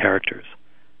sketchy characters.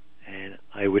 And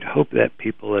I would hope that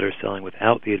people that are selling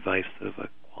without the advice of a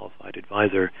qualified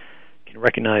advisor can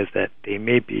recognize that they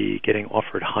may be getting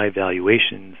offered high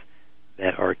valuations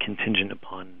that are contingent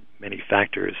upon many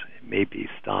factors. It may be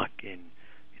stock in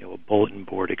a bulletin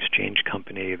board exchange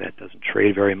company that doesn't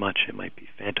trade very much. It might be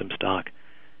phantom stock.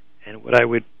 And what I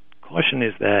would caution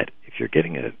is that if you're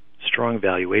getting a strong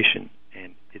valuation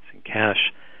and it's in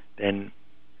cash, then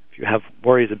if you have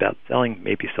worries about selling,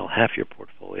 maybe sell half your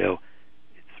portfolio.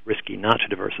 It's risky not to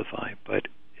diversify. But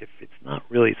if it's not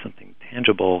really something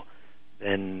tangible,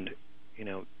 then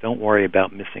don't worry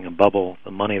about missing a bubble. The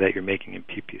money that you're making in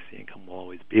PPC income will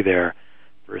always be there,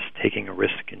 versus taking a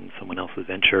risk in someone else's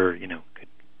venture, could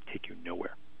take you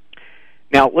nowhere.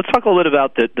 Now, let's talk a little bit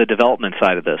about the development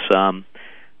side of this.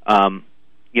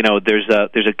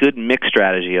 There's a good mix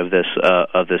strategy of this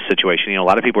situation. A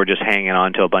lot of people are just hanging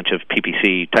on to a bunch of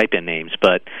PPC type-in names,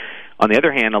 but on the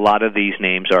other hand, a lot of these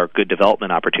names are good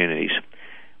development opportunities.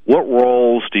 What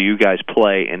roles do you guys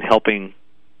play in helping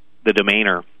the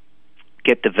domainer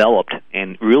get developed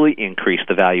and really increase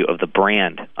the value of the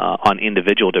brand on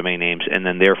individual domain names, and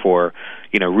then therefore,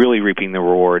 really reaping the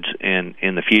rewards in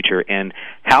the future? And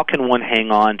how can one hang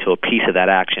on to a piece of that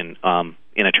action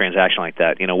in a transaction like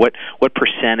that? What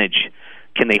percentage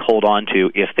can they hold on to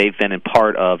if they've been in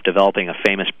part of developing a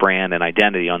famous brand and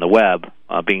identity on the web,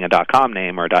 being a .com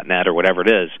name or a .net or whatever it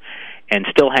is, and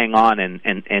still hang on and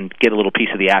get a little piece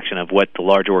of the action of what the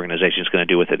large organization is going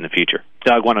to do with it in the future?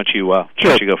 Doug, why don't you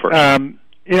go first?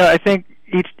 I think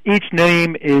each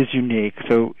name is unique,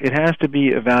 so it has to be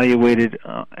evaluated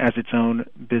as its own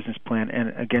business plan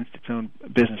and against its own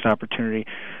business opportunity.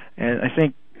 And I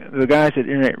think the guys at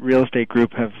Internet Real Estate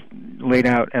Group have laid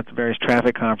out at the various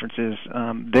traffic conferences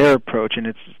their approach, and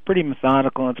it's pretty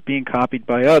methodical, and it's being copied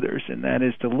by others, and that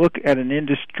is to look at an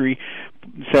industry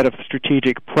set of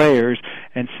strategic players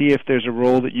and see if there's a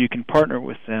role that you can partner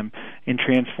with them in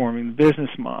transforming the business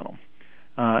model.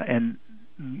 And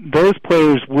those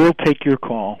players will take your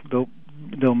call.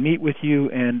 They'll meet with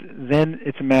you, and then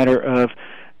it's a matter of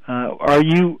are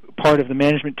you part of the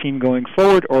management team going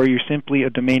forward, or are you simply a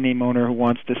domain name owner who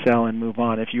wants to sell and move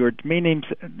on? If you're a domain name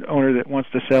owner that wants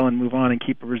to sell and move on and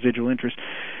keep a residual interest,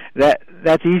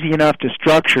 that's easy enough to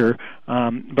structure,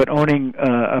 but owning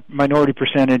a minority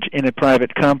percentage in a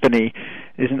private company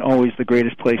isn't always the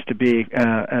greatest place to be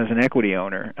as an equity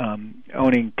owner.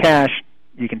 Owning cash,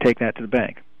 you can take that to the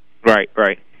bank. Right.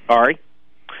 Ari?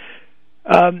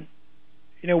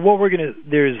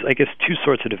 There's, I guess, two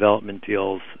sorts of development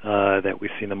deals that we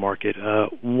see in the market.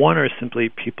 One are simply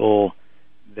people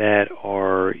that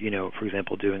are, for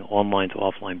example, doing online to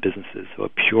offline businesses, so a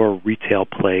pure retail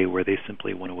play where they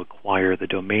simply want to acquire the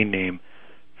domain name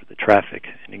for the traffic.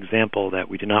 An example that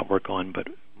we do not work on, but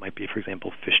might be, for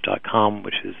example, Fish.com,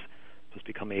 which is supposed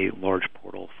to become a large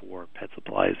portal for pet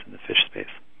supplies in the fish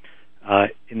space.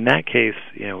 In that case,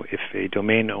 if a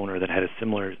domain owner that had a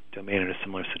similar domain in a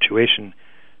similar situation,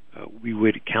 we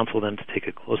would counsel them to take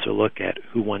a closer look at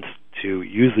who wants to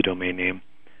use the domain name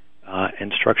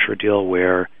and structure a deal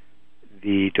where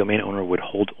the domain owner would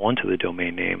hold onto the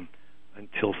domain name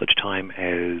until such time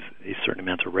as a certain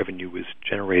amount of revenue was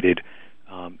generated,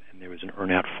 and there was an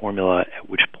earn-out formula at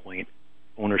which point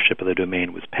ownership of the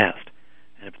domain was passed.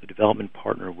 And if the development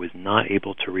partner was not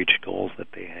able to reach goals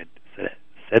that they had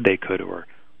said they could, or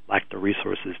lacked the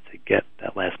resources to get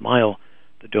that last mile,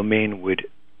 the domain would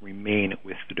remain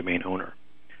with the domain owner.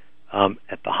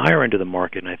 At the higher end of the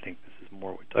market, and I think this is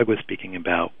more what Doug was speaking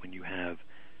about, when you have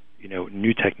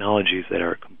new technologies that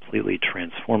are completely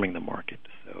transforming the market.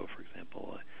 So, for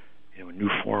example, a new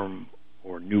form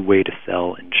or new way to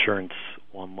sell insurance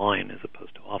online as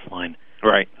opposed to offline.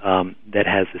 Right. That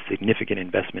has a significant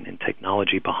investment in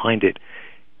technology behind it.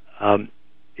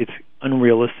 It's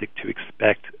unrealistic to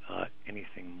expect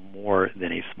anything more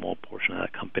than a small portion of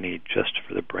that company just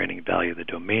for the branding value of the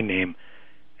domain name.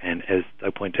 And as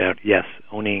Doug pointed out, yes,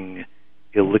 owning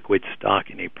illiquid stock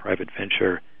in a private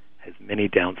venture has many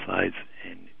downsides,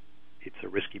 and it's a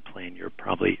risky play, and you're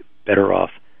probably better off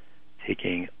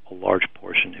taking a large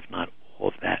portion, if not all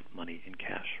of that money in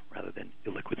cash rather than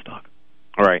illiquid stock.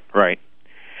 Right.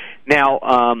 Now,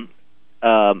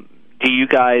 do you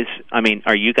guys,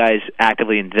 are you guys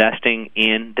actively investing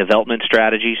in development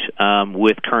strategies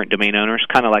with current domain owners,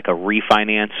 kind of like a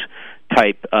refinance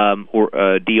type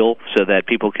or deal, so that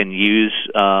people can use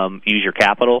your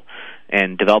capital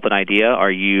and develop an idea,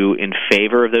 are you in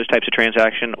favor of those types of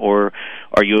transaction, or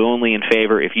are you only in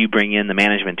favor if you bring in the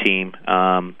management team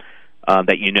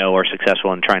that you know are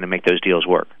successful in trying to make those deals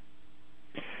work?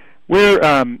 We're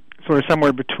sort of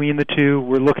somewhere between the two.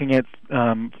 We're looking at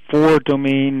 4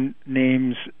 domain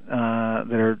names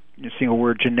that are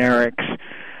single-word generics.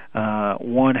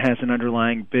 One has an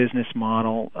underlying business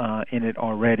model in it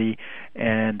already,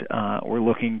 and we're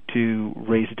looking to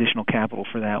raise additional capital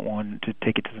for that one to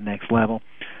take it to the next level.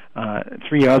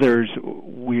 3 others,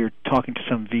 we're talking to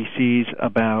some VCs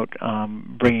about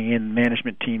bringing in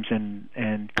management teams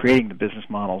and creating the business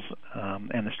models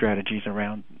and the strategies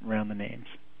around the names.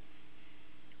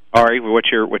 Ari, what's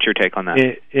your take on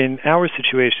that? In our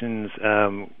situations,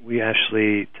 we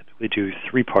actually typically do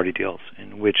 3-party deals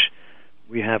in which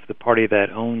we have the party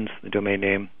that owns the domain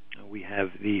name, we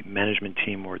have the management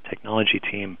team or technology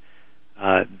team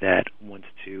that wants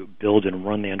to build and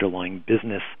run the underlying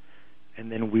business,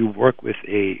 and then we work with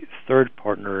a third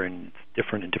partner, and it's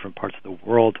different in different parts of the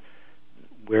world,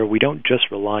 where we don't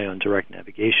just rely on direct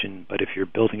navigation, but if you're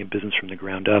building a business from the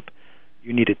ground up,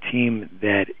 you need a team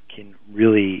that can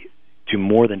really do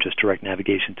more than just direct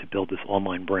navigation to build this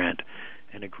online brand,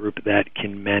 and a group that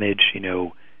can manage,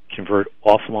 convert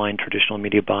offline traditional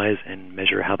media buys and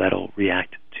measure how that'll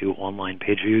react to online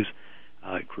page views,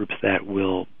 groups that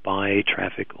will buy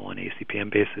traffic on a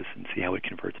CPM basis and see how it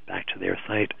converts back to their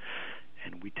site.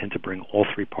 And we tend to bring all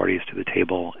 3 parties to the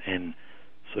table and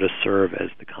sort of serve as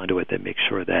the conduit that makes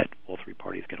sure that all 3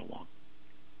 parties get along.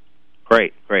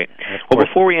 Great. Well,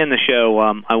 before we end the show,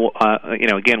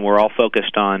 again, we're all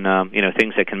focused on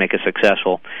things that can make us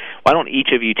successful. Why don't each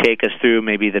of you take us through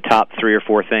maybe the top 3 or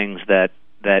 4 things that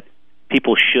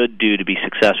people should do to be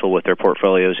successful with their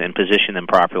portfolios and position them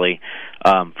properly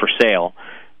for sale?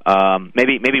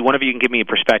 Maybe one of you can give me a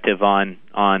perspective on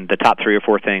the top 3 or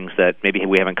 4 things that maybe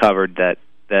we haven't covered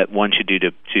that one should do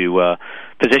to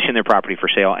position their property for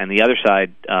sale, and the other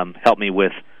side help me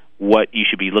with what you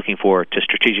should be looking for to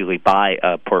strategically buy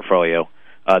a portfolio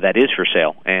that is for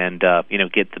sale, and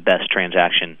get the best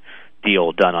transaction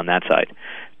deal done on that side.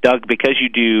 Doug, because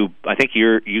I think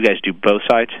you guys do both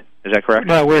sides. Is that correct?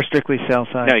 No, we're strictly sell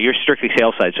side. No, you're strictly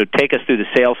sales side. So take us through the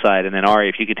sales side, and then Ari,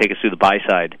 if you could take us through the buy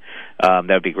side, that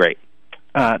would be great.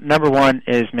 Number 1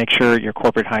 is make sure your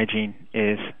corporate hygiene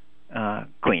is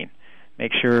clean.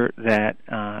 Make sure that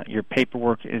your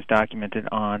paperwork is documented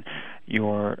on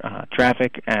your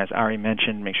traffic. As Ari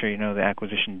mentioned, make sure you know the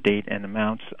acquisition date and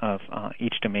amounts of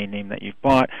each domain name that you've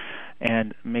bought,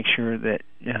 and make sure that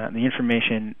the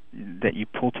information that you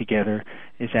pull together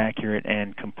is accurate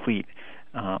and complete.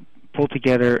 Pull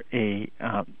together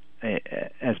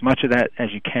as much of that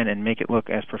as you can and make it look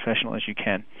as professional as you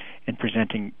can in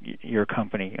presenting your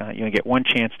company. You get one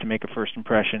chance to make a first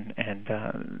impression, and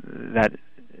that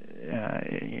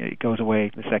it goes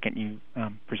away the second you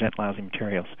present lousy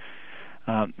materials.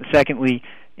 Secondly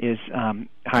is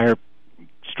hire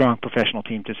strong professional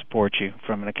team to support you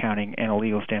from an accounting and a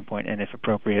legal standpoint, and if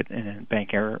appropriate, in a bank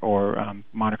error or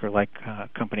moniker-like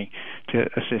company to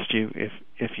assist you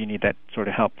if you need that sort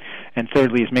of help. And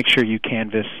thirdly is make sure you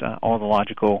canvass all the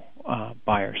logical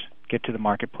buyers. Get to the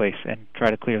marketplace and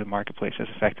try to clear the marketplace as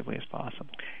effectively as possible.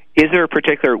 Is there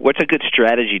what's a good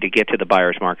strategy to get to the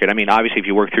buyer's market? I mean, obviously, if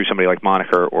you work through somebody like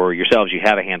Moniker or yourselves, you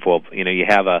have a handful of, you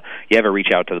have a reach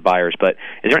out to the buyers. But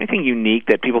is there anything unique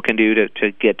that people can do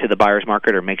to get to the buyer's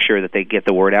market or make sure that they get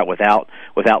the word out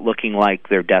without looking like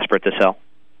they're desperate to sell?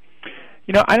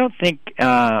 I don't think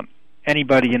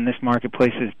anybody in this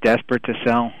marketplace is desperate to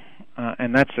sell,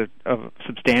 and that's a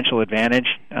substantial advantage.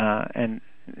 And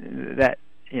that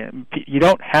you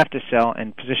don't have to sell,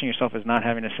 and position yourself as not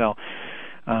having to sell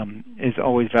is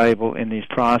always valuable in these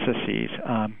processes.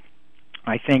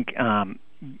 I think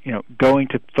going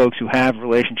to folks who have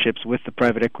relationships with the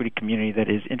private equity community that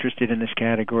is interested in this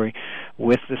category,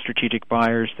 with the strategic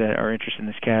buyers that are interested in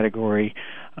this category,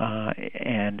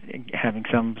 and having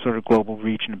some sort of global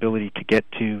reach and ability to get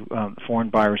to foreign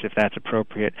buyers if that's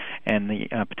appropriate, and the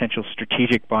potential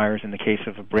strategic buyers in the case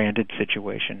of a branded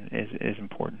situation is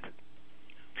important.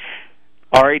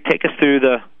 All right, take us through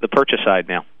the purchase side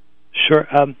now. Sure.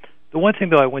 The one thing,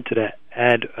 though, I wanted to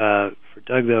add for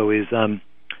Doug, though, is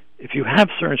if you have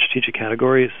certain strategic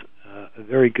categories, a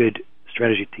very good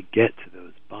strategy to get to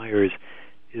those buyers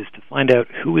is to find out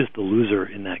who is the loser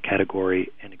in that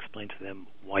category and explain to them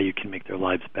why you can make their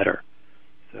lives better.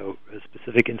 So a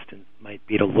specific instance might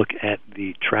be to look at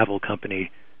the travel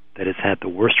company that has had the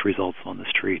worst results on the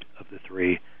street of the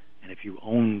 3, and if you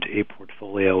owned a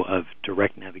portfolio of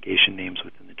direct navigation names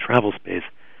within the travel space,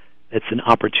 it's an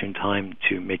opportune time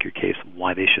to make your case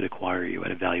why they should acquire you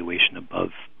at a valuation above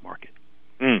market.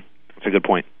 That's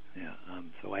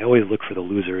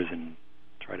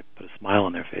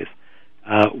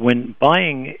when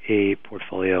buying a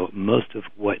portfolio, most of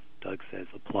what Doug says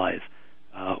applies.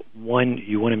 One,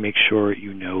 you want to make sure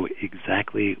you know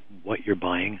exactly what you're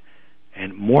buying,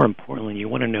 and more importantly, you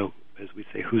want to know, as we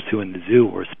say, who's who in the zoo,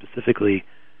 or specifically,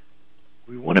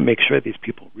 we want to make sure that these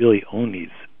people really own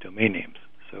these domain names.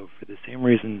 So for the same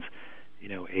reasons,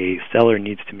 a seller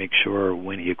needs to make sure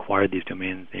when he acquired these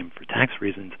domain names for tax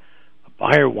reasons, a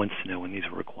buyer wants to know when these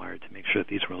were acquired to make sure that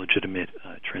these were legitimate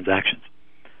transactions.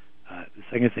 The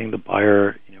second thing, the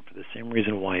buyer, for the same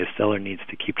reason why a seller needs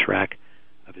to keep track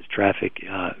of his traffic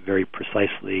very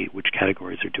precisely, which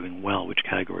categories are doing well, which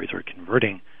categories are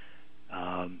converting.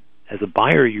 As a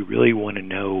buyer, you really want to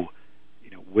know,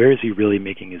 where is he really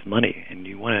making his money? And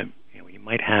you want to, you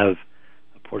might have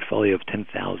a portfolio of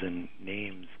 10,000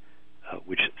 names,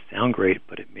 which sound great,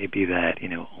 but it may be that,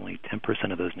 only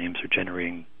 10% of those names are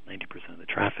generating 90% of the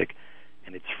traffic,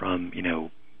 and it's from,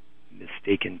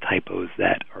 mistaken typos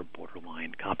that are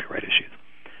borderline copyright issues.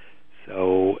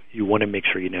 So you want to make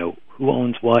sure you know who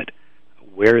owns what,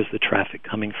 where is the traffic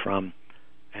coming from,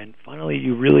 and finally,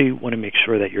 you really want to make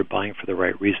sure that you're buying for the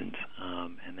right reasons,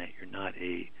 and that you're not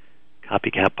a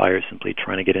copycat buyer simply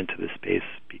trying to get into this space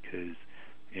because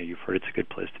you've heard it's a good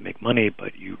place to make money,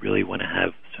 but you really want to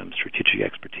have some strategic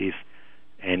expertise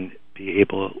and be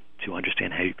able to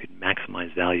understand how you could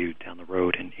maximize value down the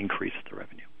road and increase the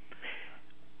revenue.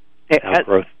 Without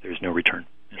growth, there's no return.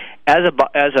 As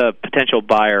a potential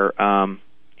buyer,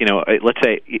 let's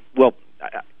say,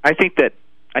 I think that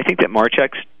Marchex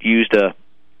used a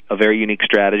very unique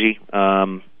strategy.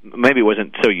 Maybe it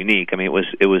wasn't so unique. I mean,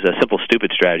 it was a simple,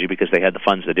 stupid strategy because they had the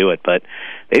funds to do it. But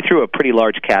they threw a pretty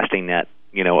large casting net,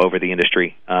 over the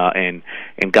industry, and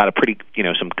got a pretty,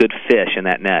 some good fish in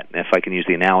that net, if I can use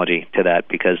the analogy to that,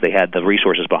 because they had the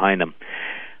resources behind them.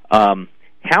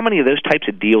 How many of those types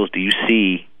of deals do you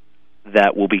see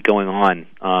that will be going on,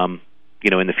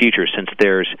 in the future? Since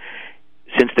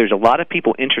there's a lot of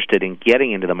people interested in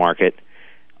getting into the market,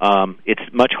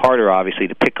 it's much harder, obviously,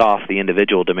 to pick off the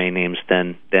individual domain names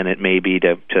than it may be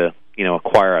to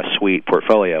acquire a suite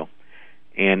portfolio.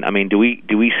 And I mean, do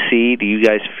you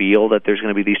guys feel that there's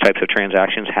going to be these types of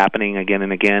transactions happening again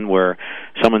and again, where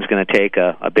someone's going to take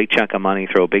a big chunk of money,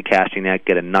 throw a big casting net,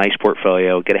 get a nice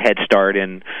portfolio, get a head start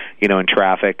in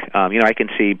traffic? I can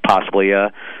see possibly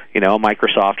a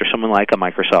Microsoft or someone like a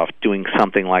Microsoft doing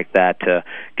something like that to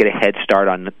get a head start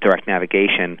on direct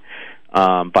navigation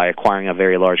by acquiring a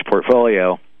very large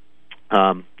portfolio.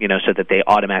 So that they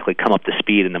automatically come up to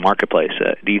speed in the marketplace.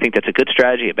 Do you think that's a good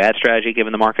strategy, a bad strategy,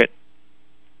 given the market?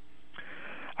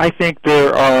 I think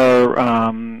there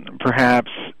are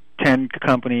perhaps 10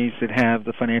 companies that have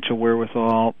the financial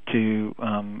wherewithal to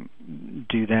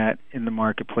do that in the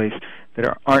marketplace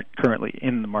that aren't currently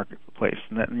in the marketplace.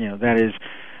 And that is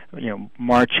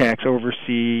Marchex,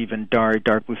 Oversea, Vendari,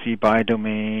 Dark Blue Sea, Buy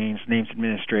Domains, Names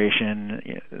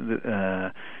Administration,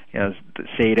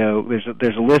 Sato.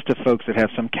 There's a list of folks that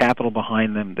have some capital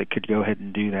behind them that could go ahead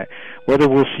and do that. Whether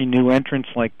we'll see new entrants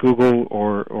like Google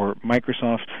or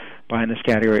Microsoft behind this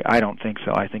category, I don't think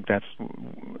so. I think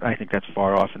that's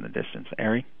far off in the distance.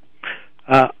 Ari?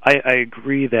 I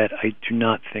agree that I do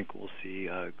not think we'll see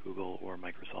Google or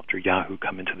Microsoft or Yahoo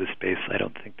come into this space. I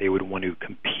don't think they would want to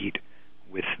compete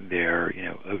with their,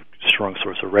 a strong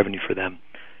source of revenue for them.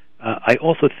 I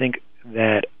also think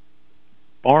that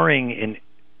barring an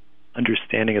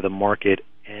understanding of the market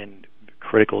and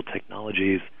critical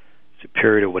technologies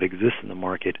superior to what exists in the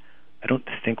market, I don't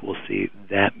think we'll see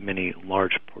that many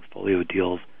large portfolio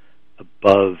deals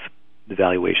above the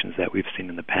valuations that we've seen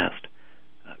in the past.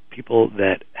 People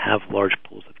that have large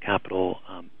pools of capital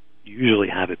usually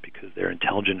have it because they're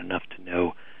intelligent enough to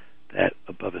know that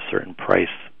above a certain price,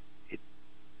 it's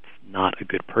not a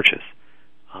good purchase.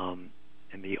 And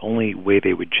the only way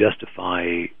they would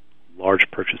justify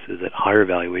large purchases at higher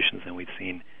valuations than we've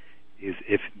seen is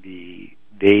if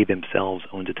they themselves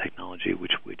owned a technology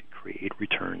which would create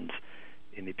returns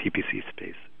in the PPC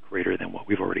space greater than what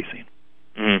we've already seen.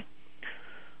 Mm-hmm.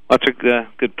 Well, that's a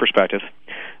good perspective.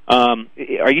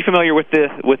 Are you familiar with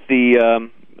the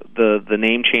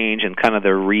name change and kind of the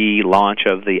relaunch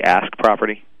of the Ask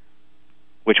property,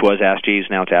 which was AskJeeves,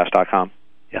 now it's Ask.com?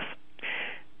 Yes.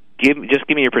 Just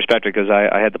give me your perspective, because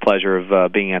I had the pleasure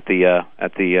of being at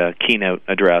the keynote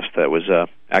address that was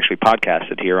actually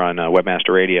podcasted here on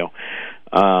Webmaster Radio,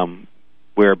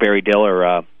 where Barry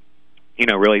Diller,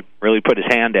 really put his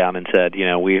hand down and said,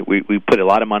 we put a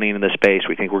lot of money into this space.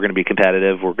 We think we're going to be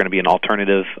competitive. We're going to be an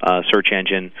alternative search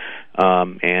engine,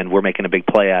 and we're making a big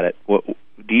play at it.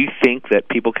 Do you think that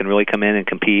people can really come in and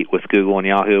compete with Google and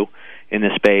Yahoo in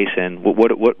this space? And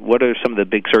what are some of the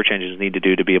big search engines need to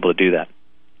do to be able to do that?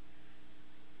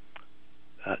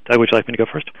 Doug, would you like me to go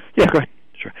first? Yeah, go ahead.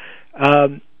 Sure.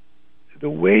 The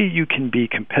way you can be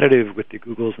competitive with the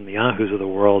Googles and the Yahoos of the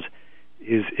world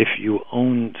is if you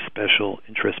own special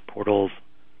interest portals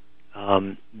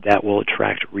that will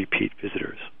attract repeat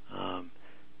visitors.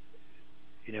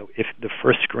 If the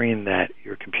first screen that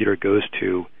your computer goes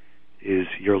to is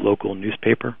your local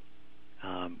newspaper,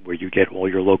 where you get all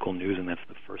your local news and that's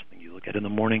the first thing you look at in the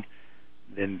morning,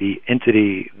 then the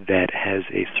entity that has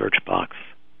a search box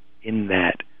on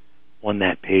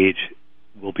that page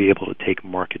will be able to take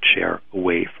market share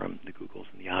away from the Googles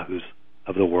and the Yahoos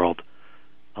of the world,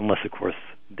 unless, of course,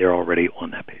 they're already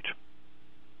on that page.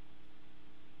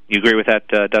 You agree with that,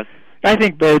 Doug? I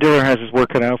think Barry Diller has his work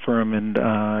cut out for him, and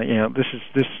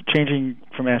this changing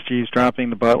from SG's dropping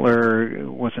the Butler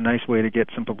was a nice way to get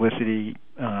some publicity.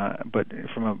 But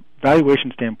from a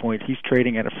valuation standpoint, he's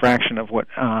trading at a fraction of what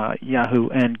Yahoo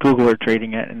and Google are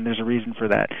trading at, and there's a reason for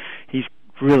that. He's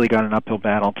really got an uphill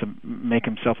battle to make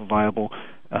himself a viable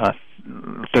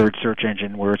third search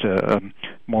engine, where it's a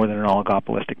more than an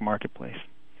oligopolistic marketplace.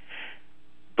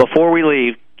 Before we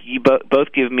leave, you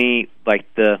both give me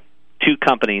the two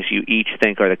companies you each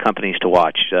think are the companies to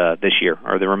watch this year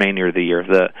or the remainder of the year.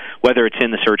 Whether it's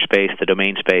in the search space, the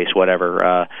domain space,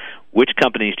 whatever. Which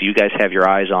companies do you guys have your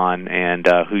eyes on, and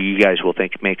who you guys will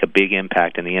think make a big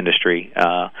impact in the industry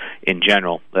in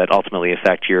general that ultimately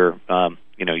affect your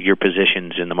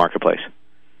positions in the marketplace?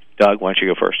 Doug, why don't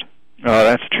you go first? Oh,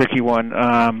 that's a tricky one.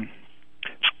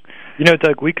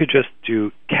 Doug, we could just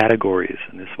do categories,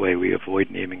 and this way we avoid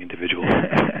naming individuals.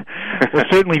 Well,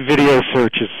 certainly video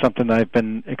search is something I've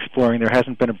been exploring. There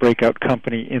hasn't been a breakout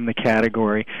company in the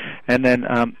category. And then,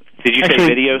 did you say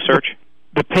video search?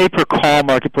 The pay-per-call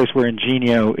marketplace, where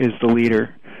Ingenio is the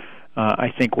leader,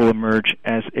 I think will emerge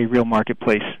as a real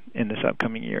marketplace in this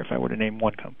upcoming year, if I were to name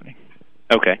one company.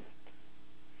 Okay.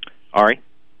 Ari?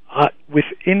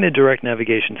 Within the direct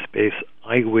navigation space,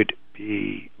 I would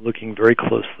be looking very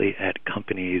closely at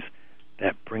companies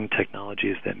that bring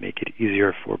technologies that make it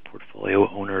easier for portfolio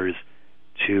owners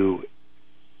to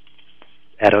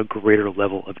add a greater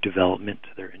level of development to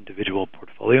their individual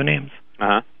portfolio names,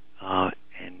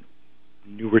 and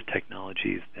newer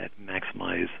technologies that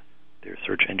maximize their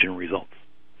search engine results.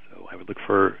 So I would look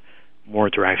for more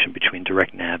interaction between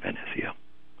direct nav and SEO.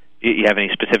 You have any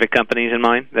specific companies in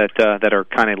mind that are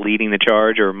kind of leading the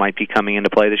charge or might be coming into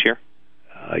play this year?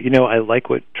 I like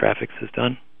what Trafix has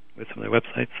done with some of their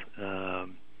websites,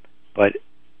 but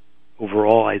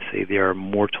overall I'd say there are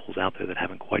more tools out there that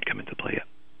haven't quite come into play yet.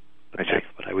 But that's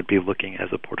what I would be looking as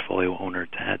a portfolio owner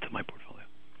to add to my portfolio.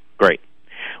 Great.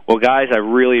 Well, guys, I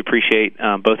really appreciate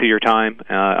both of your time.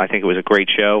 I think it was a great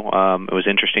show. It was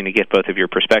interesting to get both of your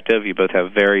perspective. You both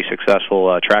have very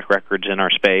successful track records in our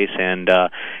space, and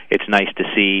it's nice to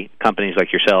see companies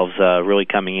like yourselves really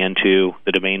coming into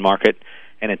the domain market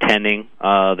and attending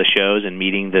the shows and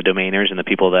meeting the domainers and the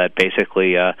people that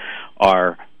basically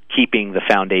are keeping the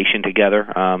foundation together.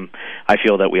 I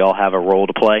feel that we all have a role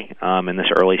to play in this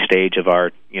early stage of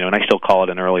our, and I still call it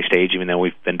an early stage, even though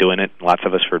we've been doing it, lots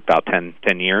of us, for about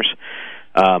 10 years.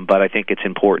 But I think it's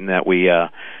important that we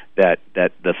that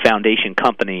the foundation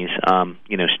companies,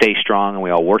 stay strong, and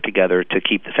we all work together to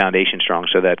keep the foundation strong,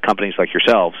 so that companies like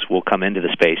yourselves will come into the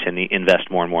space and invest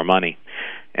more and more money.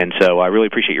 And so I really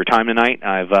appreciate your time tonight.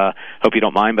 I hope you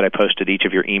don't mind, but I posted each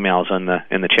of your emails in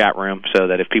the chat room, so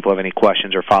that if people have any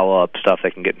questions or follow-up stuff,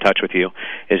 they can get in touch with you.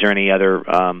 Is there any other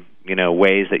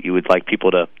ways that you would like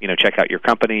people to check out your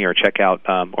company or check out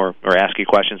or ask you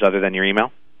questions other than your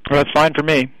email? Well, that's fine for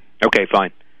me. Okay,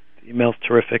 fine. The email's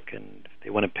terrific, and if they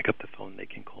want to pick up the phone, they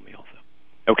can call me also.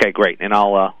 Okay, great, and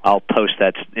I'll post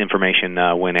that information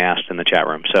when asked in the chat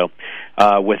room. So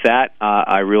with that,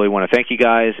 I really want to thank you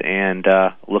guys, and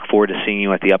look forward to seeing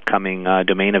you at the upcoming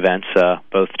domain events,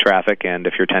 both Traffic, and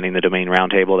if you're attending the Domain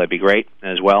Roundtable, that'd be great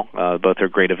as well. Both are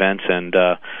great events, and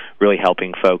really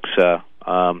helping folks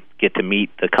get to meet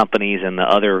the companies and the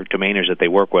other domainers that they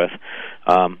work with.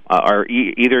 Are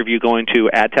either of you going to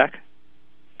AdTech?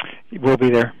 We'll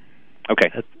be there. Okay.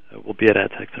 We'll be at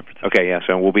AdTech San Francisco. Okay, yeah,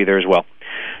 so we'll be there as well.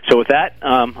 So with that,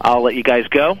 I'll let you guys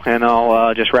go, and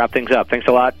I'll just wrap things up. Thanks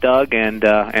a lot, Doug and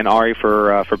Ari,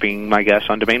 for being my guests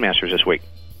on Domain Masters this week.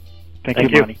 Thank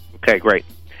you, Monty. Okay, great.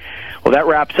 Well, that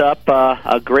wraps up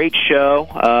a great show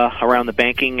around the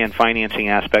banking and financing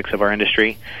aspects of our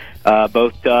industry.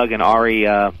 Both Doug and Ari,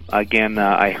 again,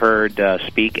 I heard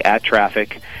speak at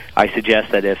Traffic. I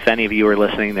suggest that if any of you are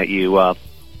listening, that you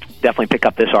definitely pick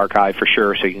up this archive for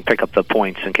sure, so you can pick up the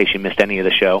points in case you missed any of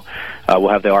the show. We'll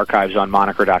have the archives on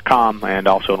Moniker.com and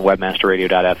also on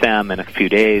WebmasterRadio.fm in a few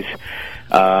days.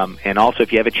 And also,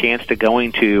 if you have a chance to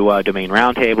going to Domain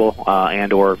Roundtable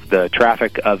and or the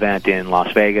traffic event in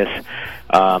Las Vegas,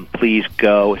 please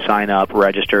go, sign up,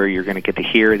 register. You're going to get to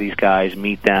hear these guys,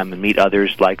 meet them, and meet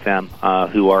others like them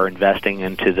who are investing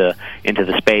into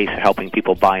the space, helping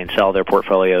people buy and sell their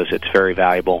portfolios. It's very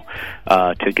valuable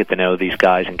to get to know these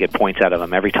guys and get points out of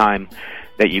them. Every time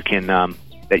that you can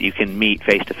meet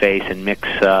face to face and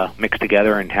mix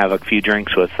together and have a few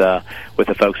drinks with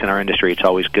the folks in our industry, it's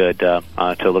always good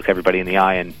to look everybody in the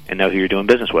eye and know who you're doing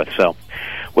business with. So,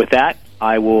 with that,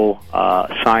 I will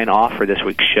sign off for this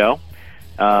week's show.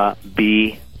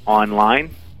 Be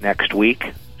online next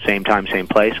week, same time, same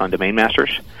place on Domain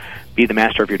Masters. Be the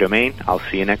master of your domain. I'll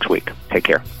see you next week. Take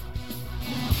care.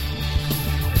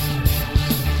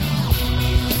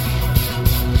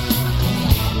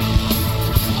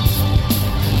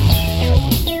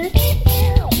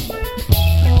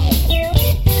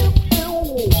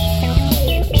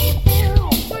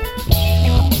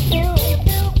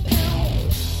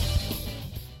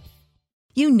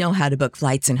 You know how to book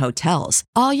flights and hotels.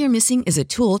 All you're missing is a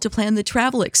tool to plan the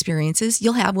travel experiences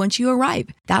you'll have once you arrive.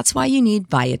 That's why you need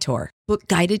Viator. Book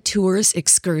guided tours,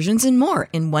 excursions, and more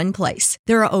in one place.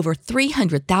 There are over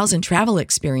 300,000 travel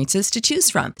experiences to choose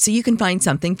from, so you can find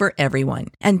something for everyone.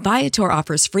 And Viator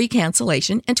offers free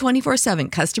cancellation and 24/7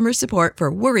 customer support for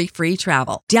worry-free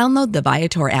travel. Download the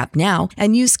Viator app now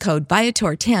and use code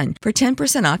Viator10 for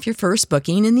 10% off your first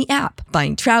booking in the app.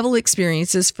 Find travel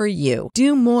experiences for you.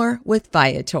 Do more with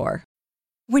Viator.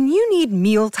 When you need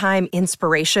mealtime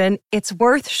inspiration, it's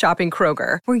worth shopping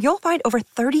Kroger, where you'll find over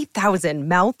 30,000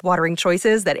 mouth-watering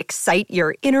choices that excite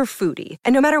your inner foodie.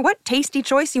 And no matter what tasty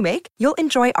choice you make, you'll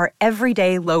enjoy our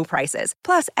everyday low prices,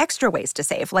 plus extra ways to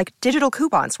save, like digital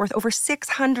coupons worth over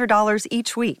 $600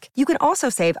 each week. You can also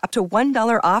save up to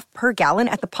 $1 off per gallon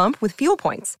at the pump with fuel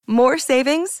points. More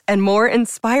savings and more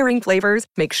inspiring flavors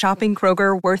make shopping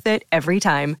Kroger worth it every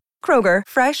time. Kroger,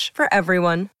 fresh for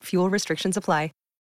everyone. Fuel restrictions apply.